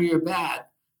mitochondria are bad,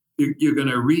 you're going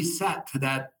to reset to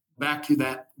that, back to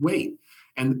that weight.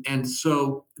 And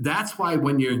so that's why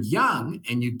when you're young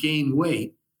and you gain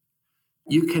weight,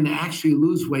 you can actually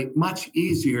lose weight much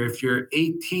easier. If you're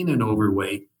 18 and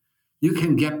overweight, you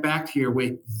can get back to your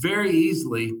weight very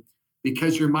easily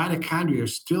because your mitochondria are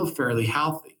still fairly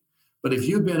healthy. But if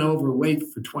you've been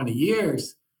overweight for 20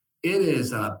 years, it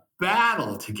is a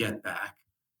battle to get back,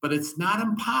 but it's not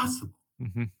impossible.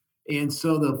 Mm-hmm. And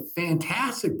so the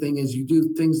fantastic thing is you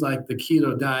do things like the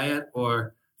keto diet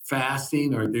or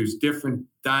fasting, or there's different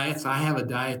diets. I have a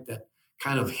diet that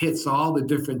kind of hits all the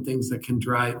different things that can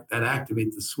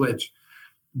activate the switch.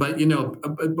 But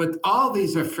but all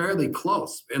these are fairly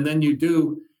close. And then you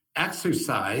do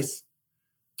exercise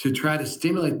to try to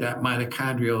stimulate that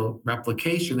mitochondrial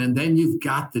replication. And then you've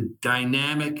got the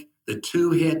dynamic, the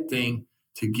two-hit thing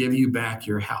to give you back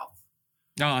your health.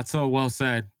 Oh, that's so well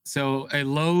said. So a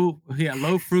low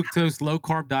fructose, low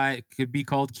carb diet could be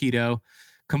called keto.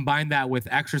 Combine that with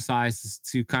exercise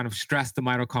to kind of stress the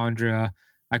mitochondria.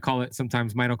 I call it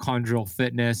sometimes mitochondrial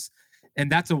fitness.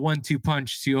 And that's a 1-2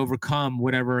 punch to overcome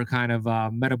whatever kind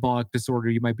of metabolic disorder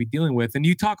you might be dealing with. And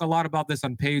you talk a lot about this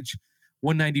on page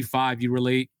 195. You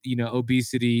relate,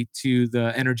 obesity to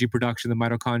the energy production of the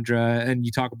mitochondria, and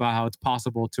you talk about how it's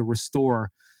possible to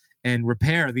restore and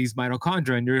repair these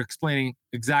mitochondria. And you're explaining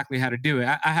exactly how to do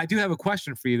it. I do have a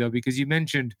question for you though, because you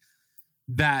mentioned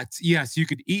that yes, you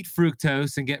could eat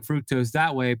fructose and get fructose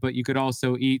that way, but you could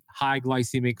also eat high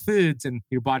glycemic foods and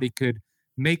your body could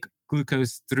make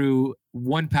glucose through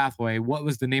one pathway. What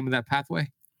was the name of that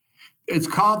pathway? It's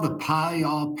called the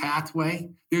polyol pathway.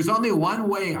 There's only one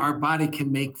way our body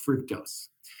can make fructose.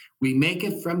 We make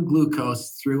it from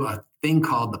glucose through a thing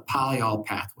called the polyol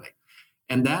pathway.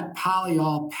 And that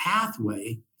polyol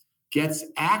pathway gets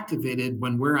activated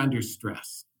when we're under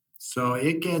stress. So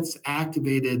it gets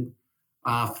activated,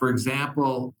 for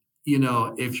example,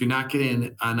 if you're not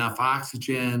getting enough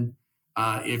oxygen,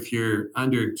 if you're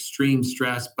under extreme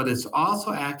stress, but it's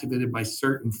also activated by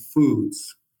certain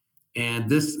foods. And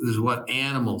this is what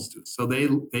animals do. So they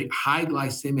high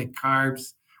glycemic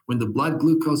carbs, when the blood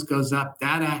glucose goes up,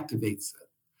 that activates it.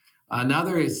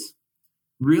 Another is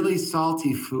really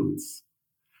salty foods.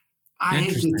 I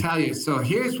hate to tell you. So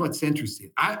here's what's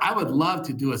interesting. I would love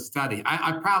to do a study.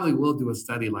 I probably will do a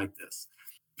study like this.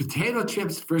 Potato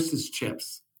chips versus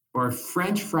chips, or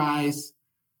French fries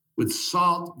with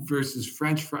salt versus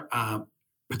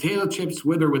potato chips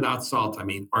with or without salt,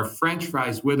 or French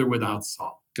fries with or without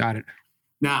salt. Got it.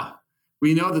 Now,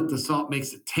 we know that the salt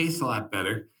makes it taste a lot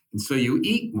better, and so you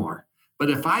eat more. But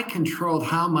if I controlled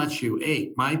how much you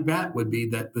ate, my bet would be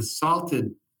that the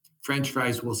salted French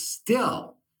fries will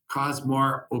still cause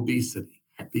more obesity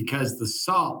because the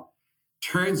salt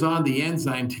turns on the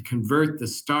enzyme to convert the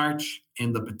starch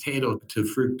in the potato to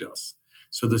fructose.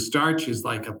 So the starch is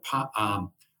like a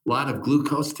lot of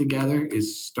glucose together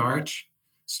is starch.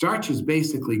 Starch is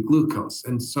basically glucose.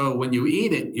 And so when you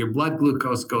eat it, your blood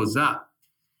glucose goes up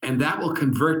and that will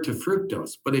convert to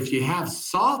fructose. But if you have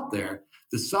salt there,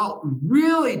 the salt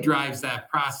really drives that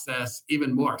process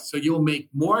even more. So you'll make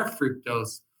more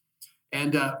fructose.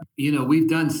 And, we've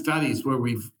done studies where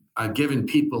we've given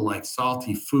people like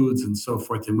salty foods and so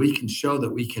forth, and we can show that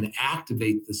we can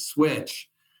activate the switch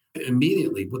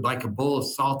immediately with like a bowl of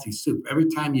salty soup. Every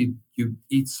time you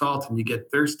eat salt and you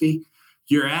get thirsty,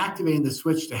 you're activating the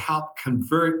switch to help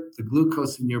convert the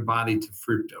glucose in your body to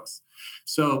fructose.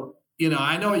 So,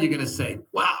 I know what you're going to say.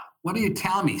 Wow, what are you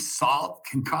telling me? Salt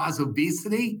can cause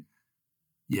obesity?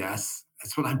 Yes,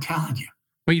 that's what I'm telling you.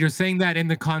 But you're saying that in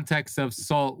the context of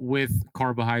salt with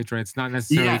carbohydrates, not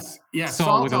necessarily Yes, yes.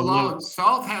 salt with a low.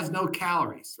 Salt has no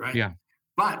calories, right? Yeah.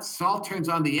 But salt turns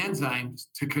on the enzymes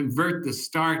to convert the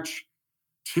starch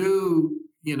to,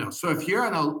 so if you're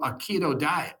on a keto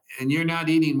diet and you're not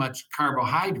eating much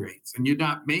carbohydrates and you're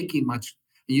not making much,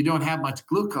 and you don't have much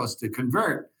glucose to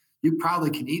convert, you probably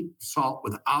can eat salt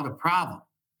without a problem.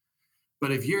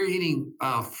 But if you're eating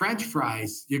French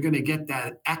fries, you're going to get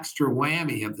that extra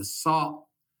whammy of the salt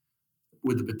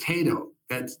with the potato.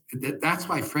 That's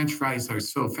why French fries are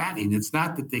so fatty. And it's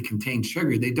not that they contain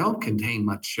sugar. They don't contain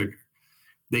much sugar.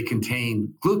 They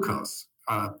contain glucose,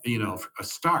 a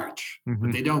starch,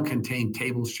 but they don't contain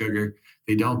table sugar.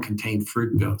 They don't contain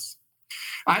fructose.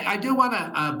 I do want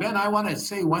to, Ben, I want to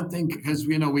say one thing because,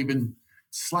 we've been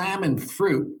slamming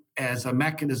fruit as a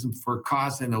mechanism for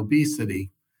causing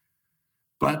obesity.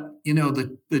 But,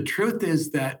 the truth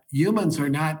is that humans are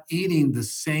not eating the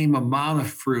same amount of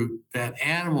fruit that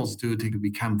animals do to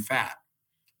become fat.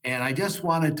 And I just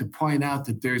wanted to point out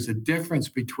that there's a difference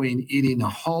between eating a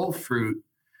whole fruit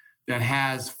that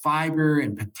has fiber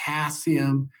and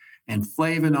potassium and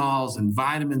flavonols and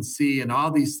vitamin C and all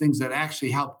these things that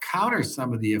actually help counter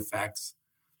some of the effects,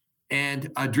 and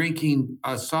drinking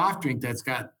a soft drink that's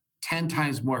got 10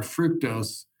 times more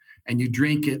fructose, and you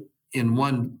drink it in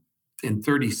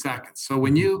 30 seconds. So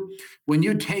when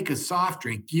you take a soft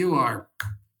drink, you're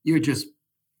just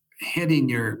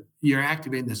you're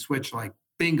activating the switch like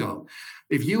bingo.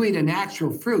 If you eat a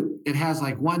natural fruit, it has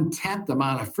like 1/10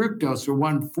 amount of fructose or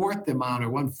 1/4 amount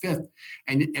or 1/5.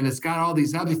 And it's got all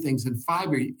these other things in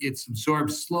fiber. It's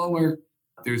absorbed slower.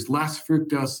 There's less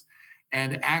fructose.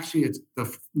 And actually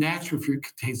the natural fruit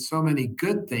contains so many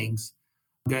good things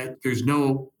that there's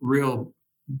no real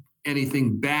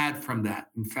anything bad from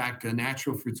that. In fact, a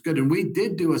natural fruit's good. And we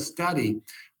did do a study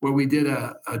where we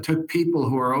took people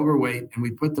who are overweight and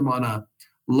we put them on a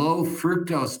low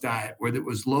fructose diet where it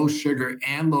was low sugar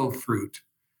and low fruit.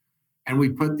 And we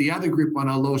put the other group on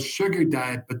a low sugar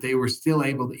diet, but they were still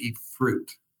able to eat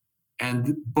fruit.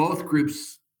 And both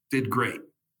groups did great.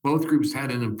 Both groups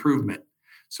had an improvement.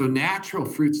 So natural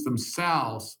fruits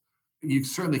themselves, you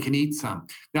certainly can eat some.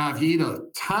 Now, if you eat a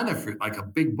ton of fruit, like a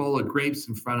big bowl of grapes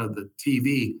in front of the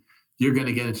TV, you're going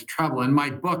to get into trouble. In my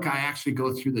book, I actually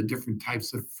go through the different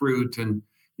types of fruit and,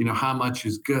 how much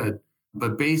is good.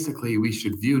 But basically, we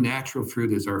should view natural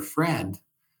fruit as our friend,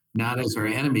 not as our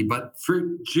enemy. But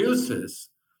fruit juices,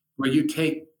 where you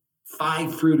take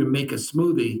 5 fruit and make a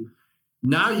smoothie,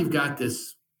 now you've got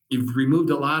this, you've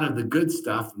removed a lot of the good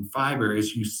stuff and fiber,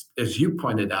 as you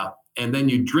pointed out, and then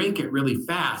you drink it really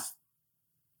fast.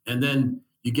 And then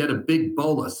you get a big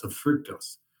bolus of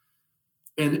fructose.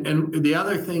 And the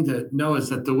other thing to know is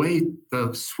that the way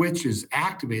the switch is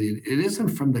activated, it isn't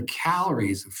from the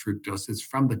calories of fructose, it's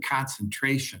from the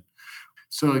concentration.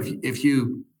 So if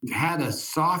you had a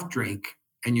soft drink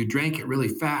and you drank it really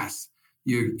fast,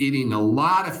 you're eating a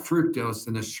lot of fructose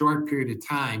in a short period of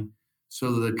time,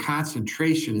 so the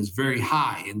concentration is very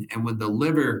high. And when the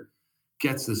liver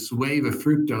gets this wave of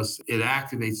fructose, it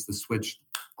activates the switch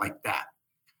like that.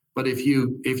 But if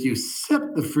you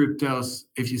sip the fructose,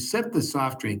 if you sip the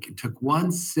soft drink and took one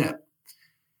sip,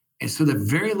 and so the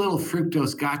very little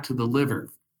fructose got to the liver,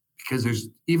 because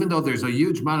even though there's a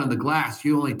huge amount in the glass,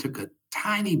 you only took a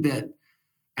tiny bit,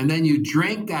 and then you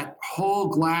drank that whole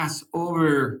glass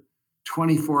over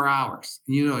 24 hours.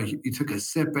 You took a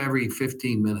sip every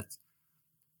 15 minutes.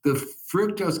 The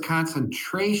fructose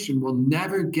concentration will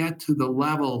never get to the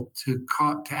level to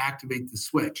activate the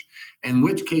switch, in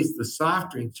which case the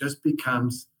soft drink just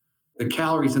becomes the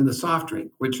calories in the soft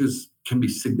drink, which can be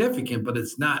significant, but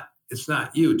it's not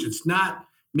huge. It's not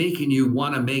making you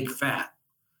want to make fat.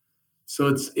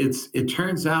 So it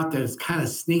turns out that it's kind of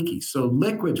sneaky. So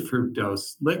liquid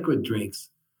fructose, liquid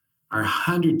drinks are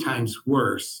 100 times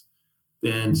worse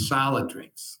than solid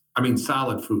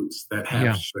foods that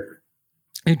have sugar.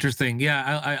 Interesting.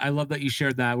 Yeah, I love that you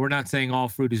shared that. We're not saying all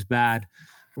fruit is bad.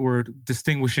 We're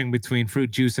distinguishing between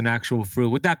fruit juice and actual fruit.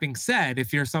 With that being said,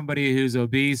 if you're somebody who's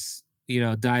obese,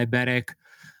 diabetic,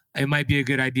 it might be a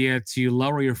good idea to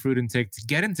lower your fruit intake to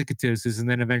get into ketosis and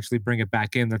then eventually bring it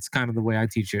back in. That's kind of the way I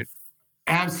teach it.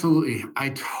 Absolutely. I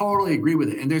totally agree with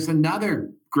it. And there's another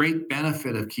great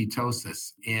benefit of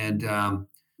ketosis. And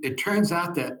it turns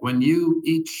out that when you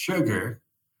eat sugar,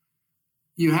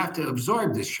 you have to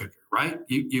absorb this sugar, right?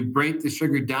 You break the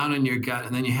sugar down in your gut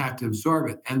and then you have to absorb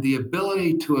it. And the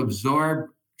ability to absorb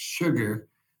sugar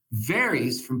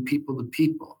varies from people to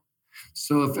people.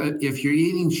 So if you're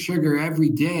eating sugar every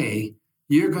day,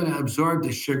 you're going to absorb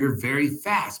the sugar very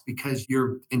fast because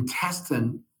your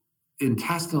intestinal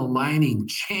lining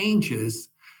changes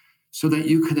so that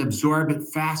you can absorb it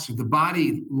faster. The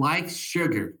body likes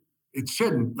sugar. It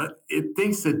shouldn't, but it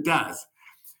thinks it does.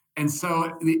 And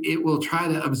so it will try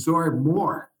to absorb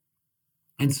more.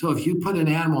 And so if you put an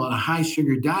animal on a high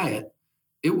sugar diet,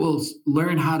 it will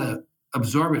learn how to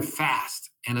absorb it fast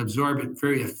and absorb it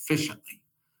very efficiently.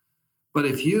 But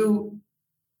if you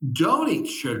don't eat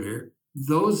sugar,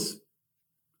 those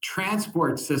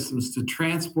transport systems to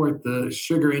transport the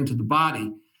sugar into the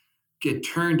body get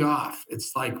turned off.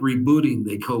 It's like rebooting.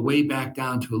 They go way back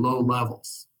down to low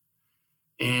levels.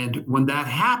 And when that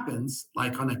happens,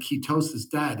 like on a ketosis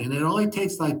diet, and it only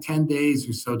takes like 10 days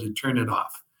or so to turn it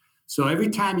off. So every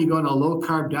time you go on a low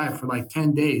carb diet for like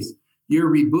 10 days, you're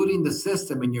rebooting the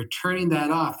system and you're turning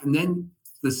that off. And then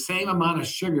the same amount of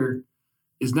sugar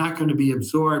is not going to be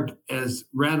absorbed as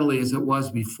readily as it was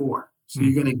before. So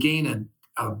you're going to gain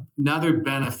another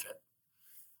benefit.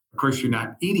 Of course, you're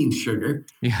not eating sugar,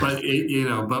 but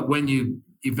but when you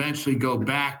eventually go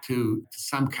back to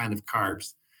some kind of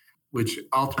carbs, which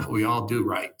ultimately we all do,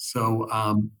 right? So,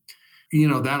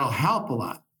 that'll help a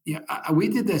lot. Yeah, we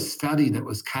did this study that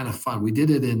was kind of fun. We did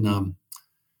it in,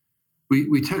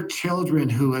 we took children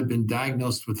who had been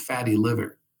diagnosed with fatty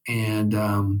liver, and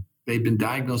they've been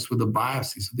diagnosed with a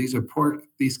biopsy. So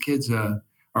these kids are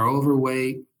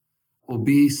overweight,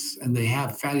 obese, and they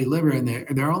have fatty liver, and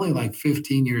they're only like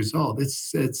 15 years old.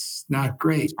 It's not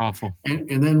great. It's awful.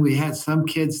 And then we had some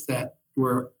kids that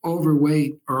were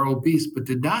overweight or obese, but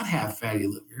did not have fatty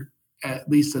liver, at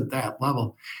least at that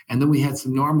level. And then we had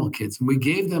some normal kids, and we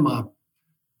gave them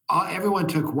everyone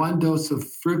took one dose of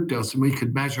fructose, and we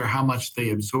could measure how much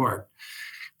they absorbed.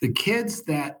 The kids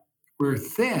that were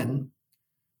thin,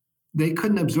 they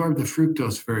couldn't absorb the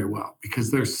fructose very well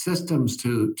because their systems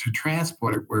to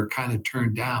transport it were kind of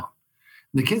turned down.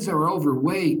 The kids that were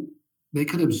overweight, they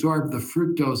could absorb the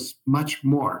fructose much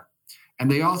more. And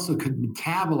they also could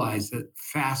metabolize it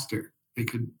faster. They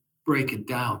could break it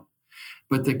down.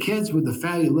 But the kids with the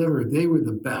fatty liver, they were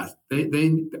the best. They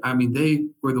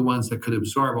were the ones that could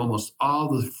absorb almost all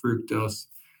the fructose,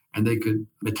 and they could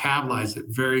metabolize it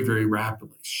very, very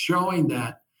rapidly, showing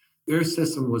that their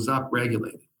system was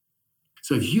upregulated.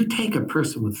 So if you take a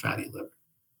person with fatty liver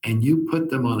and you put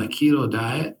them on a keto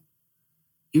diet,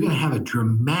 you're going to have a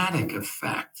dramatic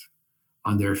effect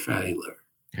on their fatty liver.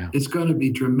 Yeah. It's going to be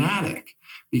dramatic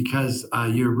because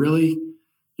you're really,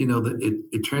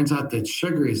 it turns out that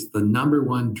sugar is the number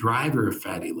one driver of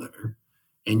fatty liver.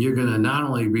 And you're going to not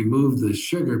only remove the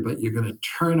sugar, but you're going to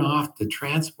turn off the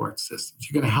transport systems.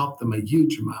 You're going to help them a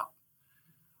huge amount.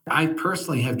 I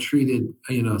personally have treated,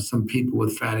 some people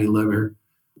with fatty liver,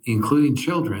 including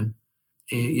children,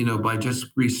 by just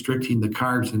restricting the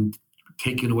carbs and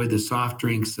taking away the soft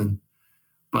drinks.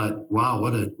 But wow,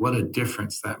 what a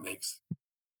difference that makes.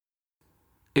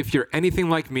 If you're anything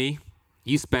like me,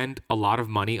 you spend a lot of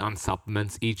money on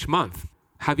supplements each month.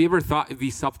 Have you ever thought if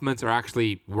these supplements are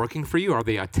actually working for you? Are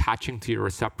they attaching to your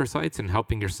receptor sites and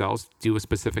helping your cells do a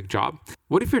specific job?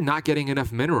 What if you're not getting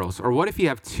enough minerals? Or what if you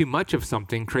have too much of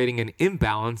something, creating an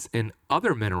imbalance in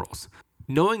other minerals?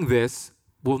 Knowing this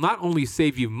will not only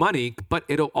save you money, but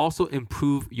it'll also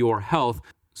improve your health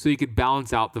so you could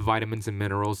balance out the vitamins and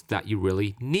minerals that you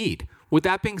really need. With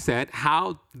that being said,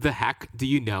 how the heck do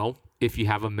you know if you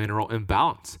have a mineral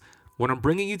imbalance? What I'm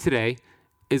bringing you today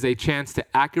is a chance to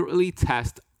accurately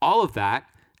test all of that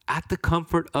at the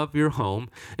comfort of your home.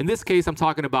 In this case, I'm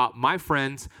talking about my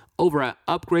friends over at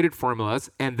Upgraded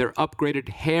Formulas and their upgraded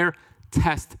hair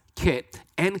test kit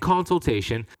and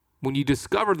consultation. When you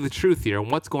discover the truth here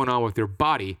and what's going on with your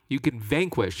body, you can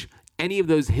vanquish any of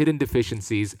those hidden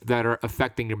deficiencies that are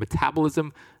affecting your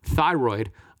metabolism, thyroid,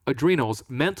 adrenals,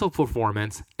 mental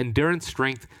performance, endurance,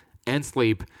 strength, and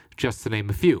sleep, just to name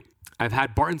a few. I've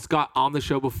had Barton Scott on the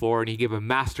show before, and he gave a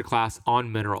masterclass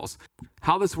on minerals.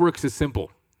 How this works is simple.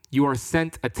 You are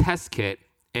sent a test kit,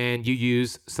 and you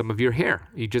use some of your hair.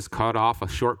 You just cut off a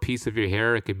short piece of your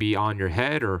hair. It could be on your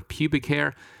head or pubic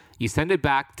hair. You send it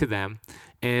back to them,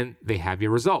 and they have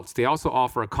your results. They also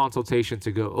offer a consultation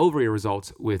to go over your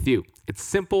results with you. It's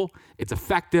simple, it's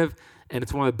effective, and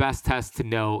it's one of the best tests to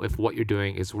know if what you're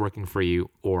doing is working for you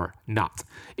or not.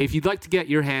 If you'd like to get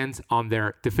your hands on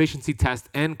their deficiency test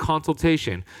and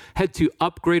consultation, head to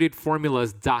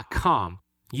upgradedformulas.com.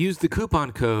 Use the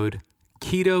coupon code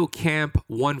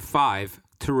KETOCAMP15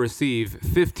 to receive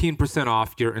 15%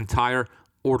 off your entire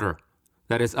order.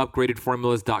 That is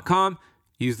upgradedformulas.com.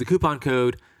 Use the coupon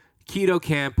code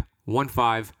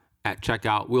KETOCAMP15 at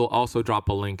checkout. We'll also drop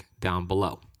a link down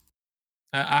below.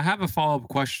 I have a follow-up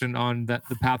question on the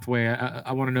pathway.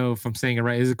 I want to know if I'm saying it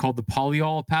right. Is it called the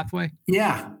polyol pathway?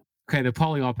 Yeah. Okay, the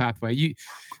polyol pathway.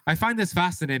 I find this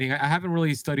fascinating. I haven't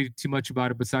really studied too much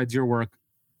about it besides your work,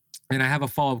 and I have a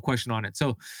follow-up question on it.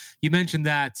 So you mentioned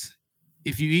that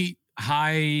if you eat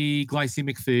high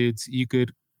glycemic foods, you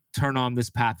could turn on this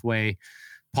pathway,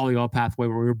 polyol pathway,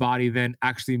 where your body then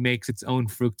actually makes its own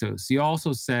fructose. You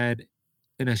also said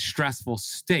in a stressful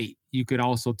state, you could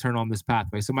also turn on this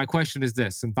pathway. So my question is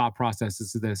this, and thought process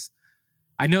is this.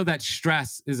 I know that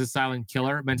stress is a silent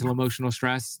killer, mental, emotional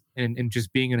stress, and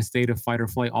just being in a state of fight or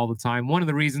flight all the time. One of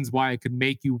the reasons why it could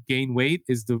make you gain weight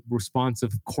is the response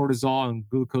of cortisol and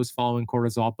glucose following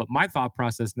cortisol. But my thought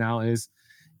process now is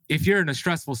if you're in a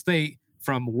stressful state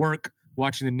from work,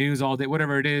 watching the news all day,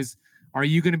 whatever it is, are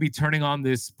you going to be turning on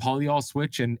this polyol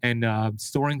switch and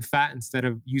storing fat instead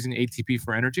of using ATP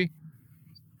for energy?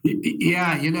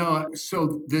 Yeah,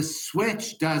 so this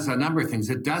switch does a number of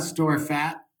things. It does store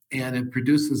fat and it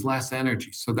produces less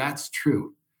energy. So that's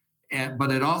true.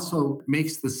 But it also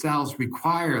makes the cells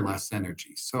require less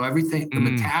energy. So the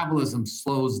metabolism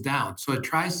slows down. So it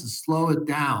tries to slow it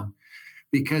down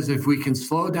because if we can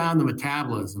slow down the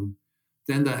metabolism,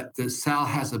 then the cell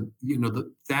has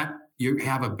you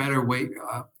have a better way,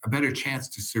 a better chance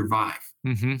to survive.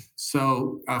 Mm-hmm.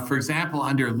 So, for example,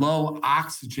 under low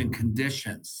oxygen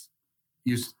conditions,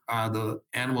 the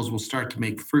animals will start to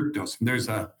make fructose. And there's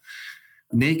a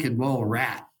naked mole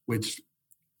rat, which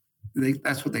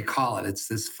that's what they call it. It's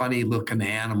this funny looking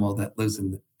animal that lives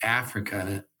in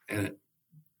Africa, and it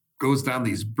goes down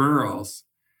these burrows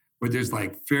where there's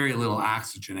like very little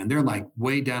oxygen, and they're like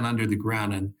way down under the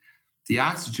ground. And the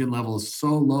oxygen level is so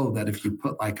low that if you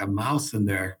put like a mouse in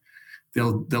there,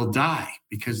 they'll die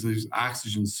because there's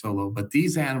oxygen so low. But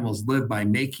these animals live by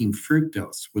making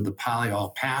fructose with the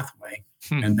polyol pathway.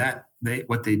 And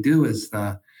what they do is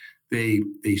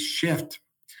they shift.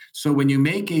 So when you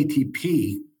make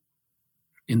ATP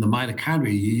in the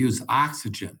mitochondria, you use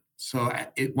oxygen. So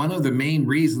one of the main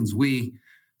reasons we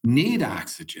need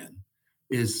oxygen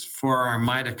is for our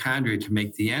mitochondria to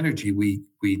make the energy we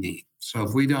need. So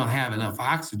if we don't have enough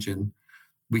oxygen,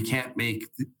 we can't make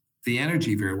the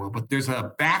energy very well. But there's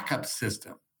a backup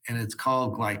system, and it's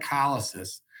called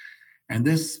glycolysis. And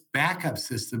this backup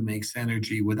system makes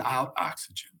energy without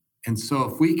oxygen. And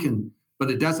so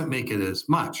but it doesn't make it as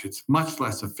much. It's much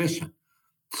less efficient.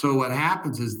 So what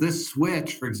happens is this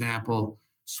switch, for example,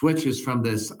 switches from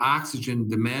this oxygen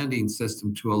demanding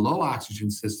system to a low oxygen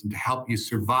system to help you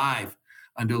survive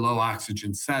under low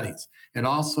oxygen settings. It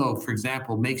also, for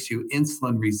example, makes you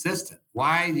insulin resistant.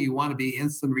 Why do you want to be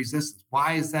insulin resistant?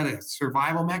 Why is that a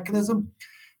survival mechanism?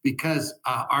 Because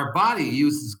our body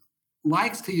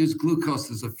likes to use glucose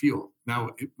as a fuel. Now,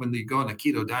 when you go on a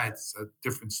keto diet, it's a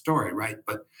different story, right?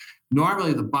 But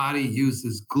normally the body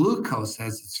uses glucose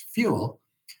as its fuel,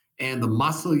 and the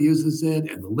muscle uses it,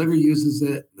 and the liver uses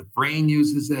it, the brain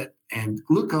uses it, and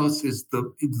glucose is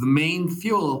the main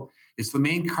fuel. It's the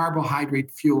main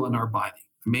carbohydrate fuel in our body,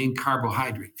 the main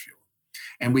carbohydrate fuel.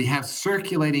 And we have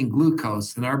circulating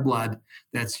glucose in our blood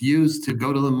that's used to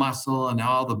go to the muscle and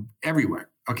everywhere.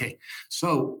 Okay,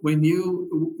 so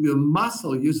the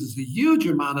muscle uses a huge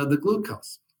amount of the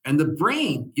glucose, and the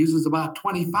brain uses about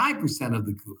 25% of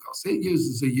the glucose. It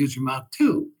uses a huge amount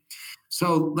too.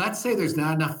 So let's say there's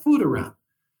not enough food around.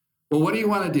 Well, what do you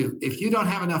want to do? If you don't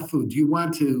have enough food, do you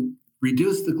want to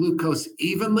reduce the glucose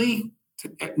evenly?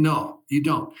 No, you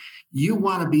don't. You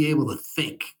want to be able to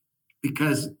think,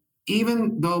 because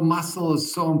even though muscle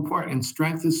is so important and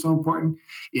strength is so important,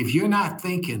 if you're not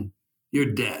thinking,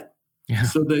 you're dead. Yeah.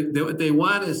 So what they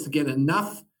want is to get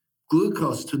enough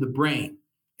glucose to the brain.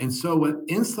 And so what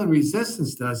insulin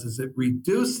resistance does is it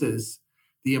reduces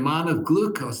the amount of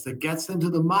glucose that gets into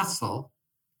the muscle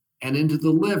and into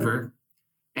the liver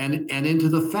and into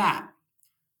the fat.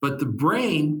 But the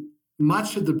brain,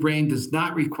 much of the brain does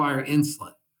not require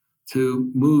insulin to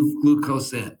move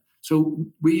glucose in. So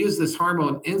we use this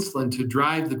hormone insulin to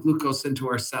drive the glucose into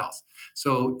our cells.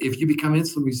 So if you become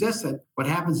insulin resistant, what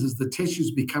happens is the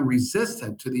tissues become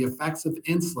resistant to the effects of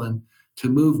insulin to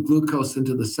move glucose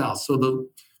into the cells. So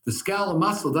the skeletal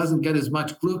muscle doesn't get as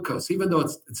much glucose, even though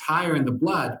it's higher in the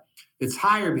blood. It's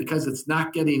higher because it's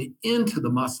not getting into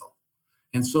the muscle.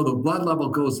 And so the blood level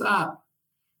goes up,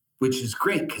 which is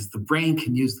great because the brain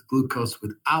can use the glucose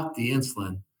without the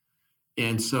insulin.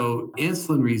 And so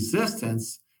insulin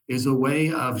resistance is a way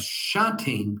of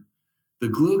shunting the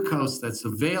glucose that's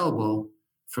available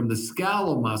from the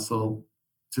skeletal muscle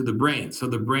to the brain. So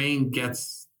the brain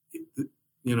gets,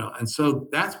 and so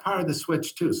that's part of the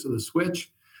switch too. So the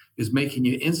switch is making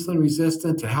you insulin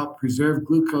resistant to help preserve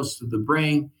glucose to the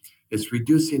brain. It's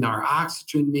reducing our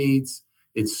oxygen needs.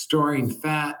 It's storing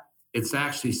fat. It's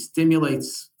actually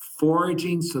stimulates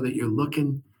foraging so that you're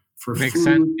looking for Makes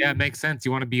sense. food. Yeah, it makes sense.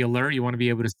 You want to be alert. You want to be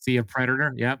able to see a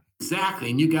predator. Yep. Exactly.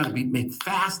 And you got to make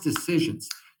fast decisions.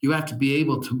 You have to be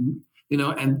able to,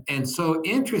 and so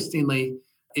interestingly,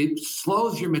 it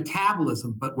slows your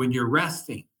metabolism, but when you're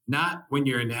resting, not when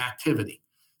you're in activity.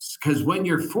 Because when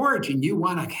you're foraging, you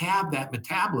want to have that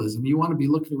metabolism. You want to be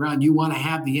looking around. You want to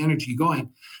have the energy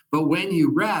going. But when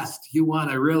you rest, you want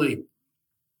to really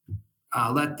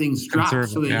let things drop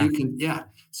so that you can,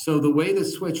 So the way the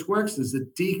switch works is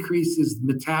it decreases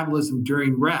metabolism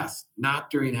during rest,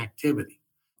 not during activity.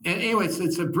 And anyway,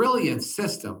 it's a brilliant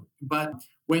system. But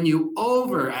when you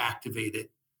overactivate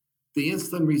it, the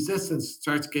insulin resistance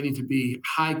starts getting to be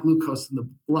high glucose in the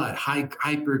blood, high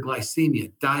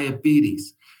hyperglycemia,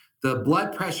 diabetes. The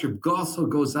blood pressure also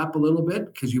goes up a little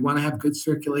bit because you want to have good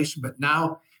circulation. But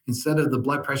now, instead of the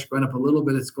blood pressure going up a little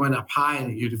bit, it's going up high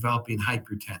and you're developing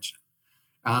hypertension.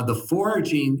 The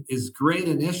foraging is great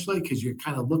initially because you're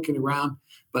kind of looking around.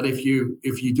 But if you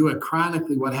do it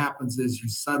chronically, what happens is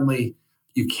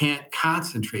you can't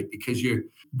concentrate because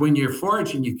when you're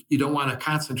foraging, you don't want to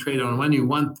concentrate on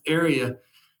one area.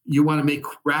 You want to make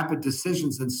rapid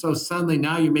decisions. And so suddenly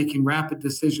now you're making rapid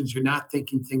decisions. You're not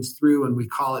thinking things through, and we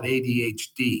call it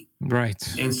ADHD. Right.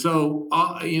 And so,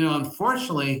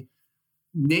 unfortunately,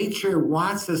 nature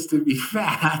wants us to be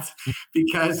fat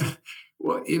because,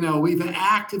 we've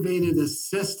activated a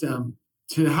system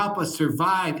to help us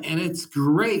survive. And it's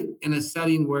great in a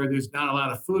setting where there's not a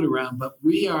lot of food around, but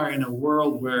we are in a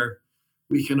world where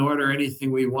we can order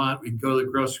anything we want. We can go to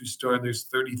the grocery store and there's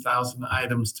 30,000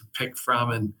 items to pick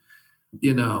from. And,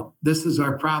 this is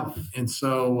our problem. And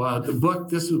so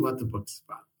this is what the book's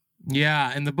about.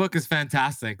 Yeah, and the book is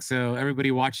fantastic. So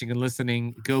everybody watching and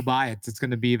listening, go buy it. It's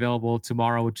going to be available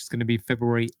tomorrow, which is going to be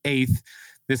February 8th.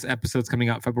 This episode's coming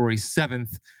out February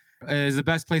 7th. Is the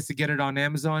best place to get it on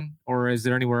Amazon, or is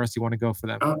there anywhere else you want to go for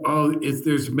them?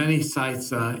 There's many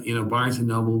sites, Barnes and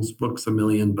Noble's, Books A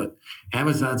Million, but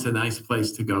Amazon's a nice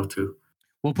place to go to.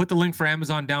 We'll put the link for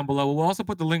Amazon down below. We'll also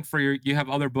put the link for you have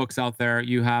other books out there.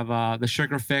 You have The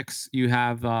Sugar Fix, you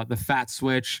have The Fat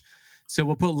Switch. So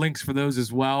we'll put links for those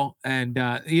as well. And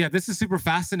this is super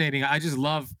fascinating. I just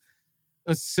love,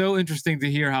 it's so interesting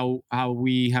to hear how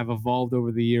we have evolved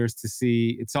over the years to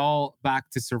see it's all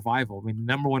back to survival. I mean, the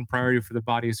number one priority for the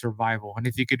body is survival. And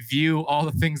if you could view all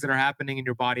the things that are happening in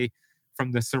your body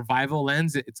from the survival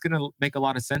lens, it's going to make a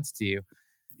lot of sense to you.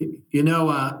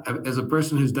 As a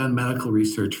person who's done medical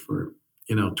research for,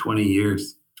 20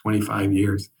 years, 25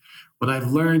 years, what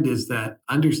I've learned is that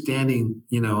understanding,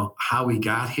 how we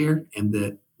got here and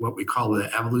that what we call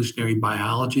the evolutionary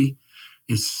biology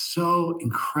is so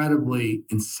incredibly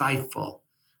insightful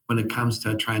when it comes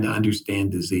to trying to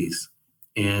understand disease.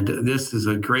 And this is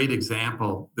a great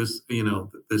example. This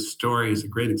story is a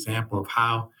great example of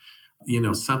how,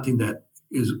 something that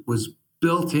was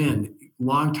built in a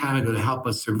long time ago to help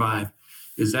us survive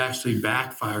is actually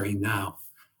backfiring now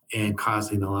and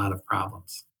causing a lot of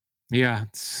problems. Yeah,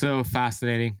 it's so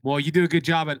fascinating. Well, you do a good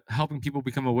job at helping people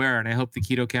become aware, and I hope the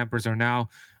keto campers are now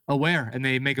aware and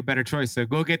they make a better choice. So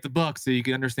go get the book so you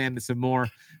can understand this some more.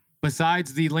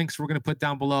 Besides the links we're going to put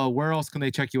down below, where else can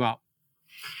they check you out?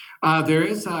 I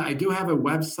do have a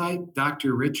website,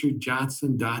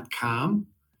 drrichardjohnson.com,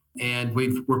 and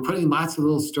we're putting lots of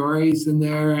little stories in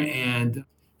there. And,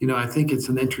 I think it's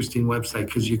an interesting website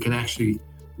because you can actually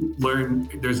learn.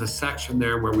 There's a section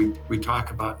there where we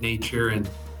talk about nature and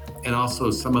also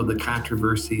some of the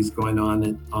controversies going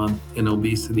on in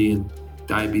obesity and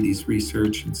diabetes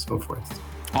research and so forth.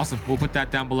 Awesome. We'll put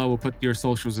that down below. We'll put your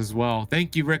socials as well.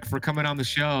 Thank you, Rick, for coming on the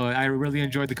show. I really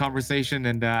enjoyed the conversation,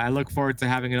 and I look forward to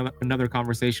having another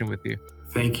conversation with you.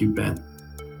 Thank you, Ben.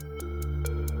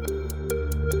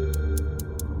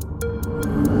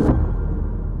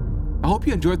 I hope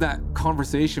you enjoyed that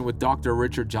conversation with Dr.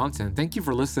 Richard Johnson. Thank you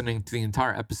for listening to the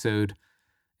entire episode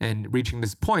and reaching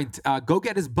this point. Go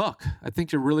get his book. I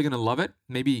think you're really going to love it.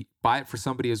 Maybe buy it for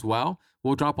somebody as well.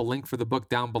 We'll drop a link for the book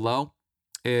down below.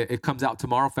 It comes out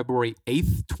tomorrow, February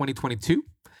 8th, 2022.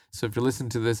 So if you're listening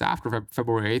to this after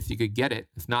February 8th, you could get it.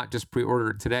 If not, just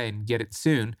pre-order it today and get it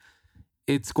soon.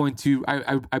 It's going to,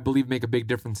 I believe, make a big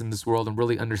difference in this world and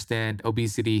really understand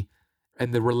obesity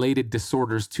and the related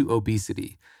disorders to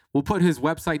obesity. We'll put his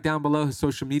website down below, his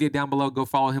social media down below. Go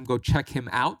follow him. Go check him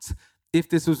out. If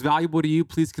this was valuable to you,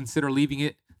 please consider leaving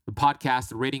it, the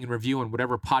podcast, a rating and review on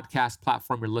whatever podcast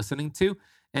platform you're listening to.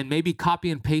 And maybe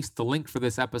copy and paste the link for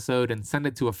this episode and send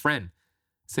it to a friend.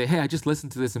 Say, hey, I just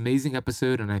listened to this amazing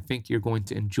episode and I think you're going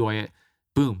to enjoy it.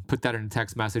 Boom, put that in a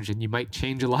text message and you might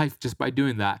change a life just by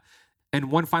doing that. And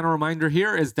one final reminder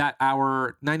here is that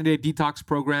our 90-day detox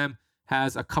program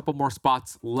has a couple more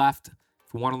spots left.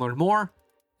 If you want to learn more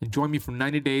and join me for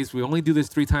 90 days. We only do this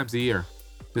 3 times a year.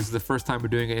 This is the first time we're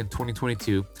doing it in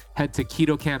 2022. Head to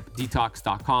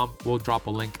ketocampdetox.com. We'll drop a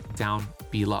link down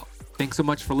below. Thanks so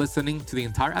much for listening to the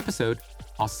entire episode.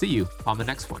 I'll see you on the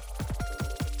next one.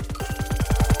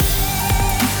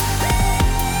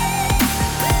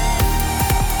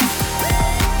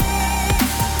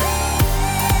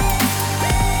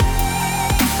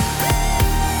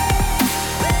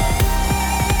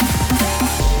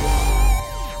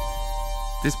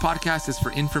 This podcast is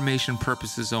for information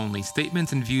purposes only.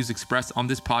 Statements and views expressed on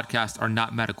this podcast are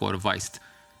not medical advice.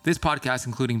 This podcast,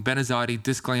 including Ben Azadi,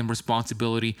 disclaims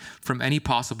responsibility from any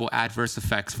possible adverse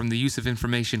effects from the use of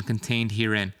information contained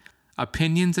herein.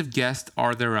 Opinions of guests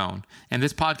are their own, and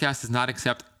this podcast does not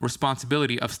accept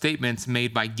responsibility of statements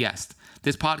made by guests.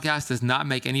 This podcast does not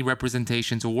make any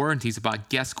representations or warranties about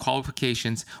guest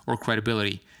qualifications or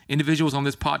credibility. Individuals on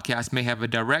this podcast may have a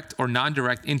direct or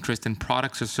non-direct interest in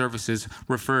products or services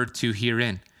referred to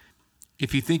herein.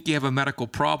 If you think you have a medical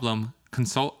problem,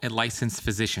 consult a licensed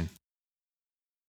physician.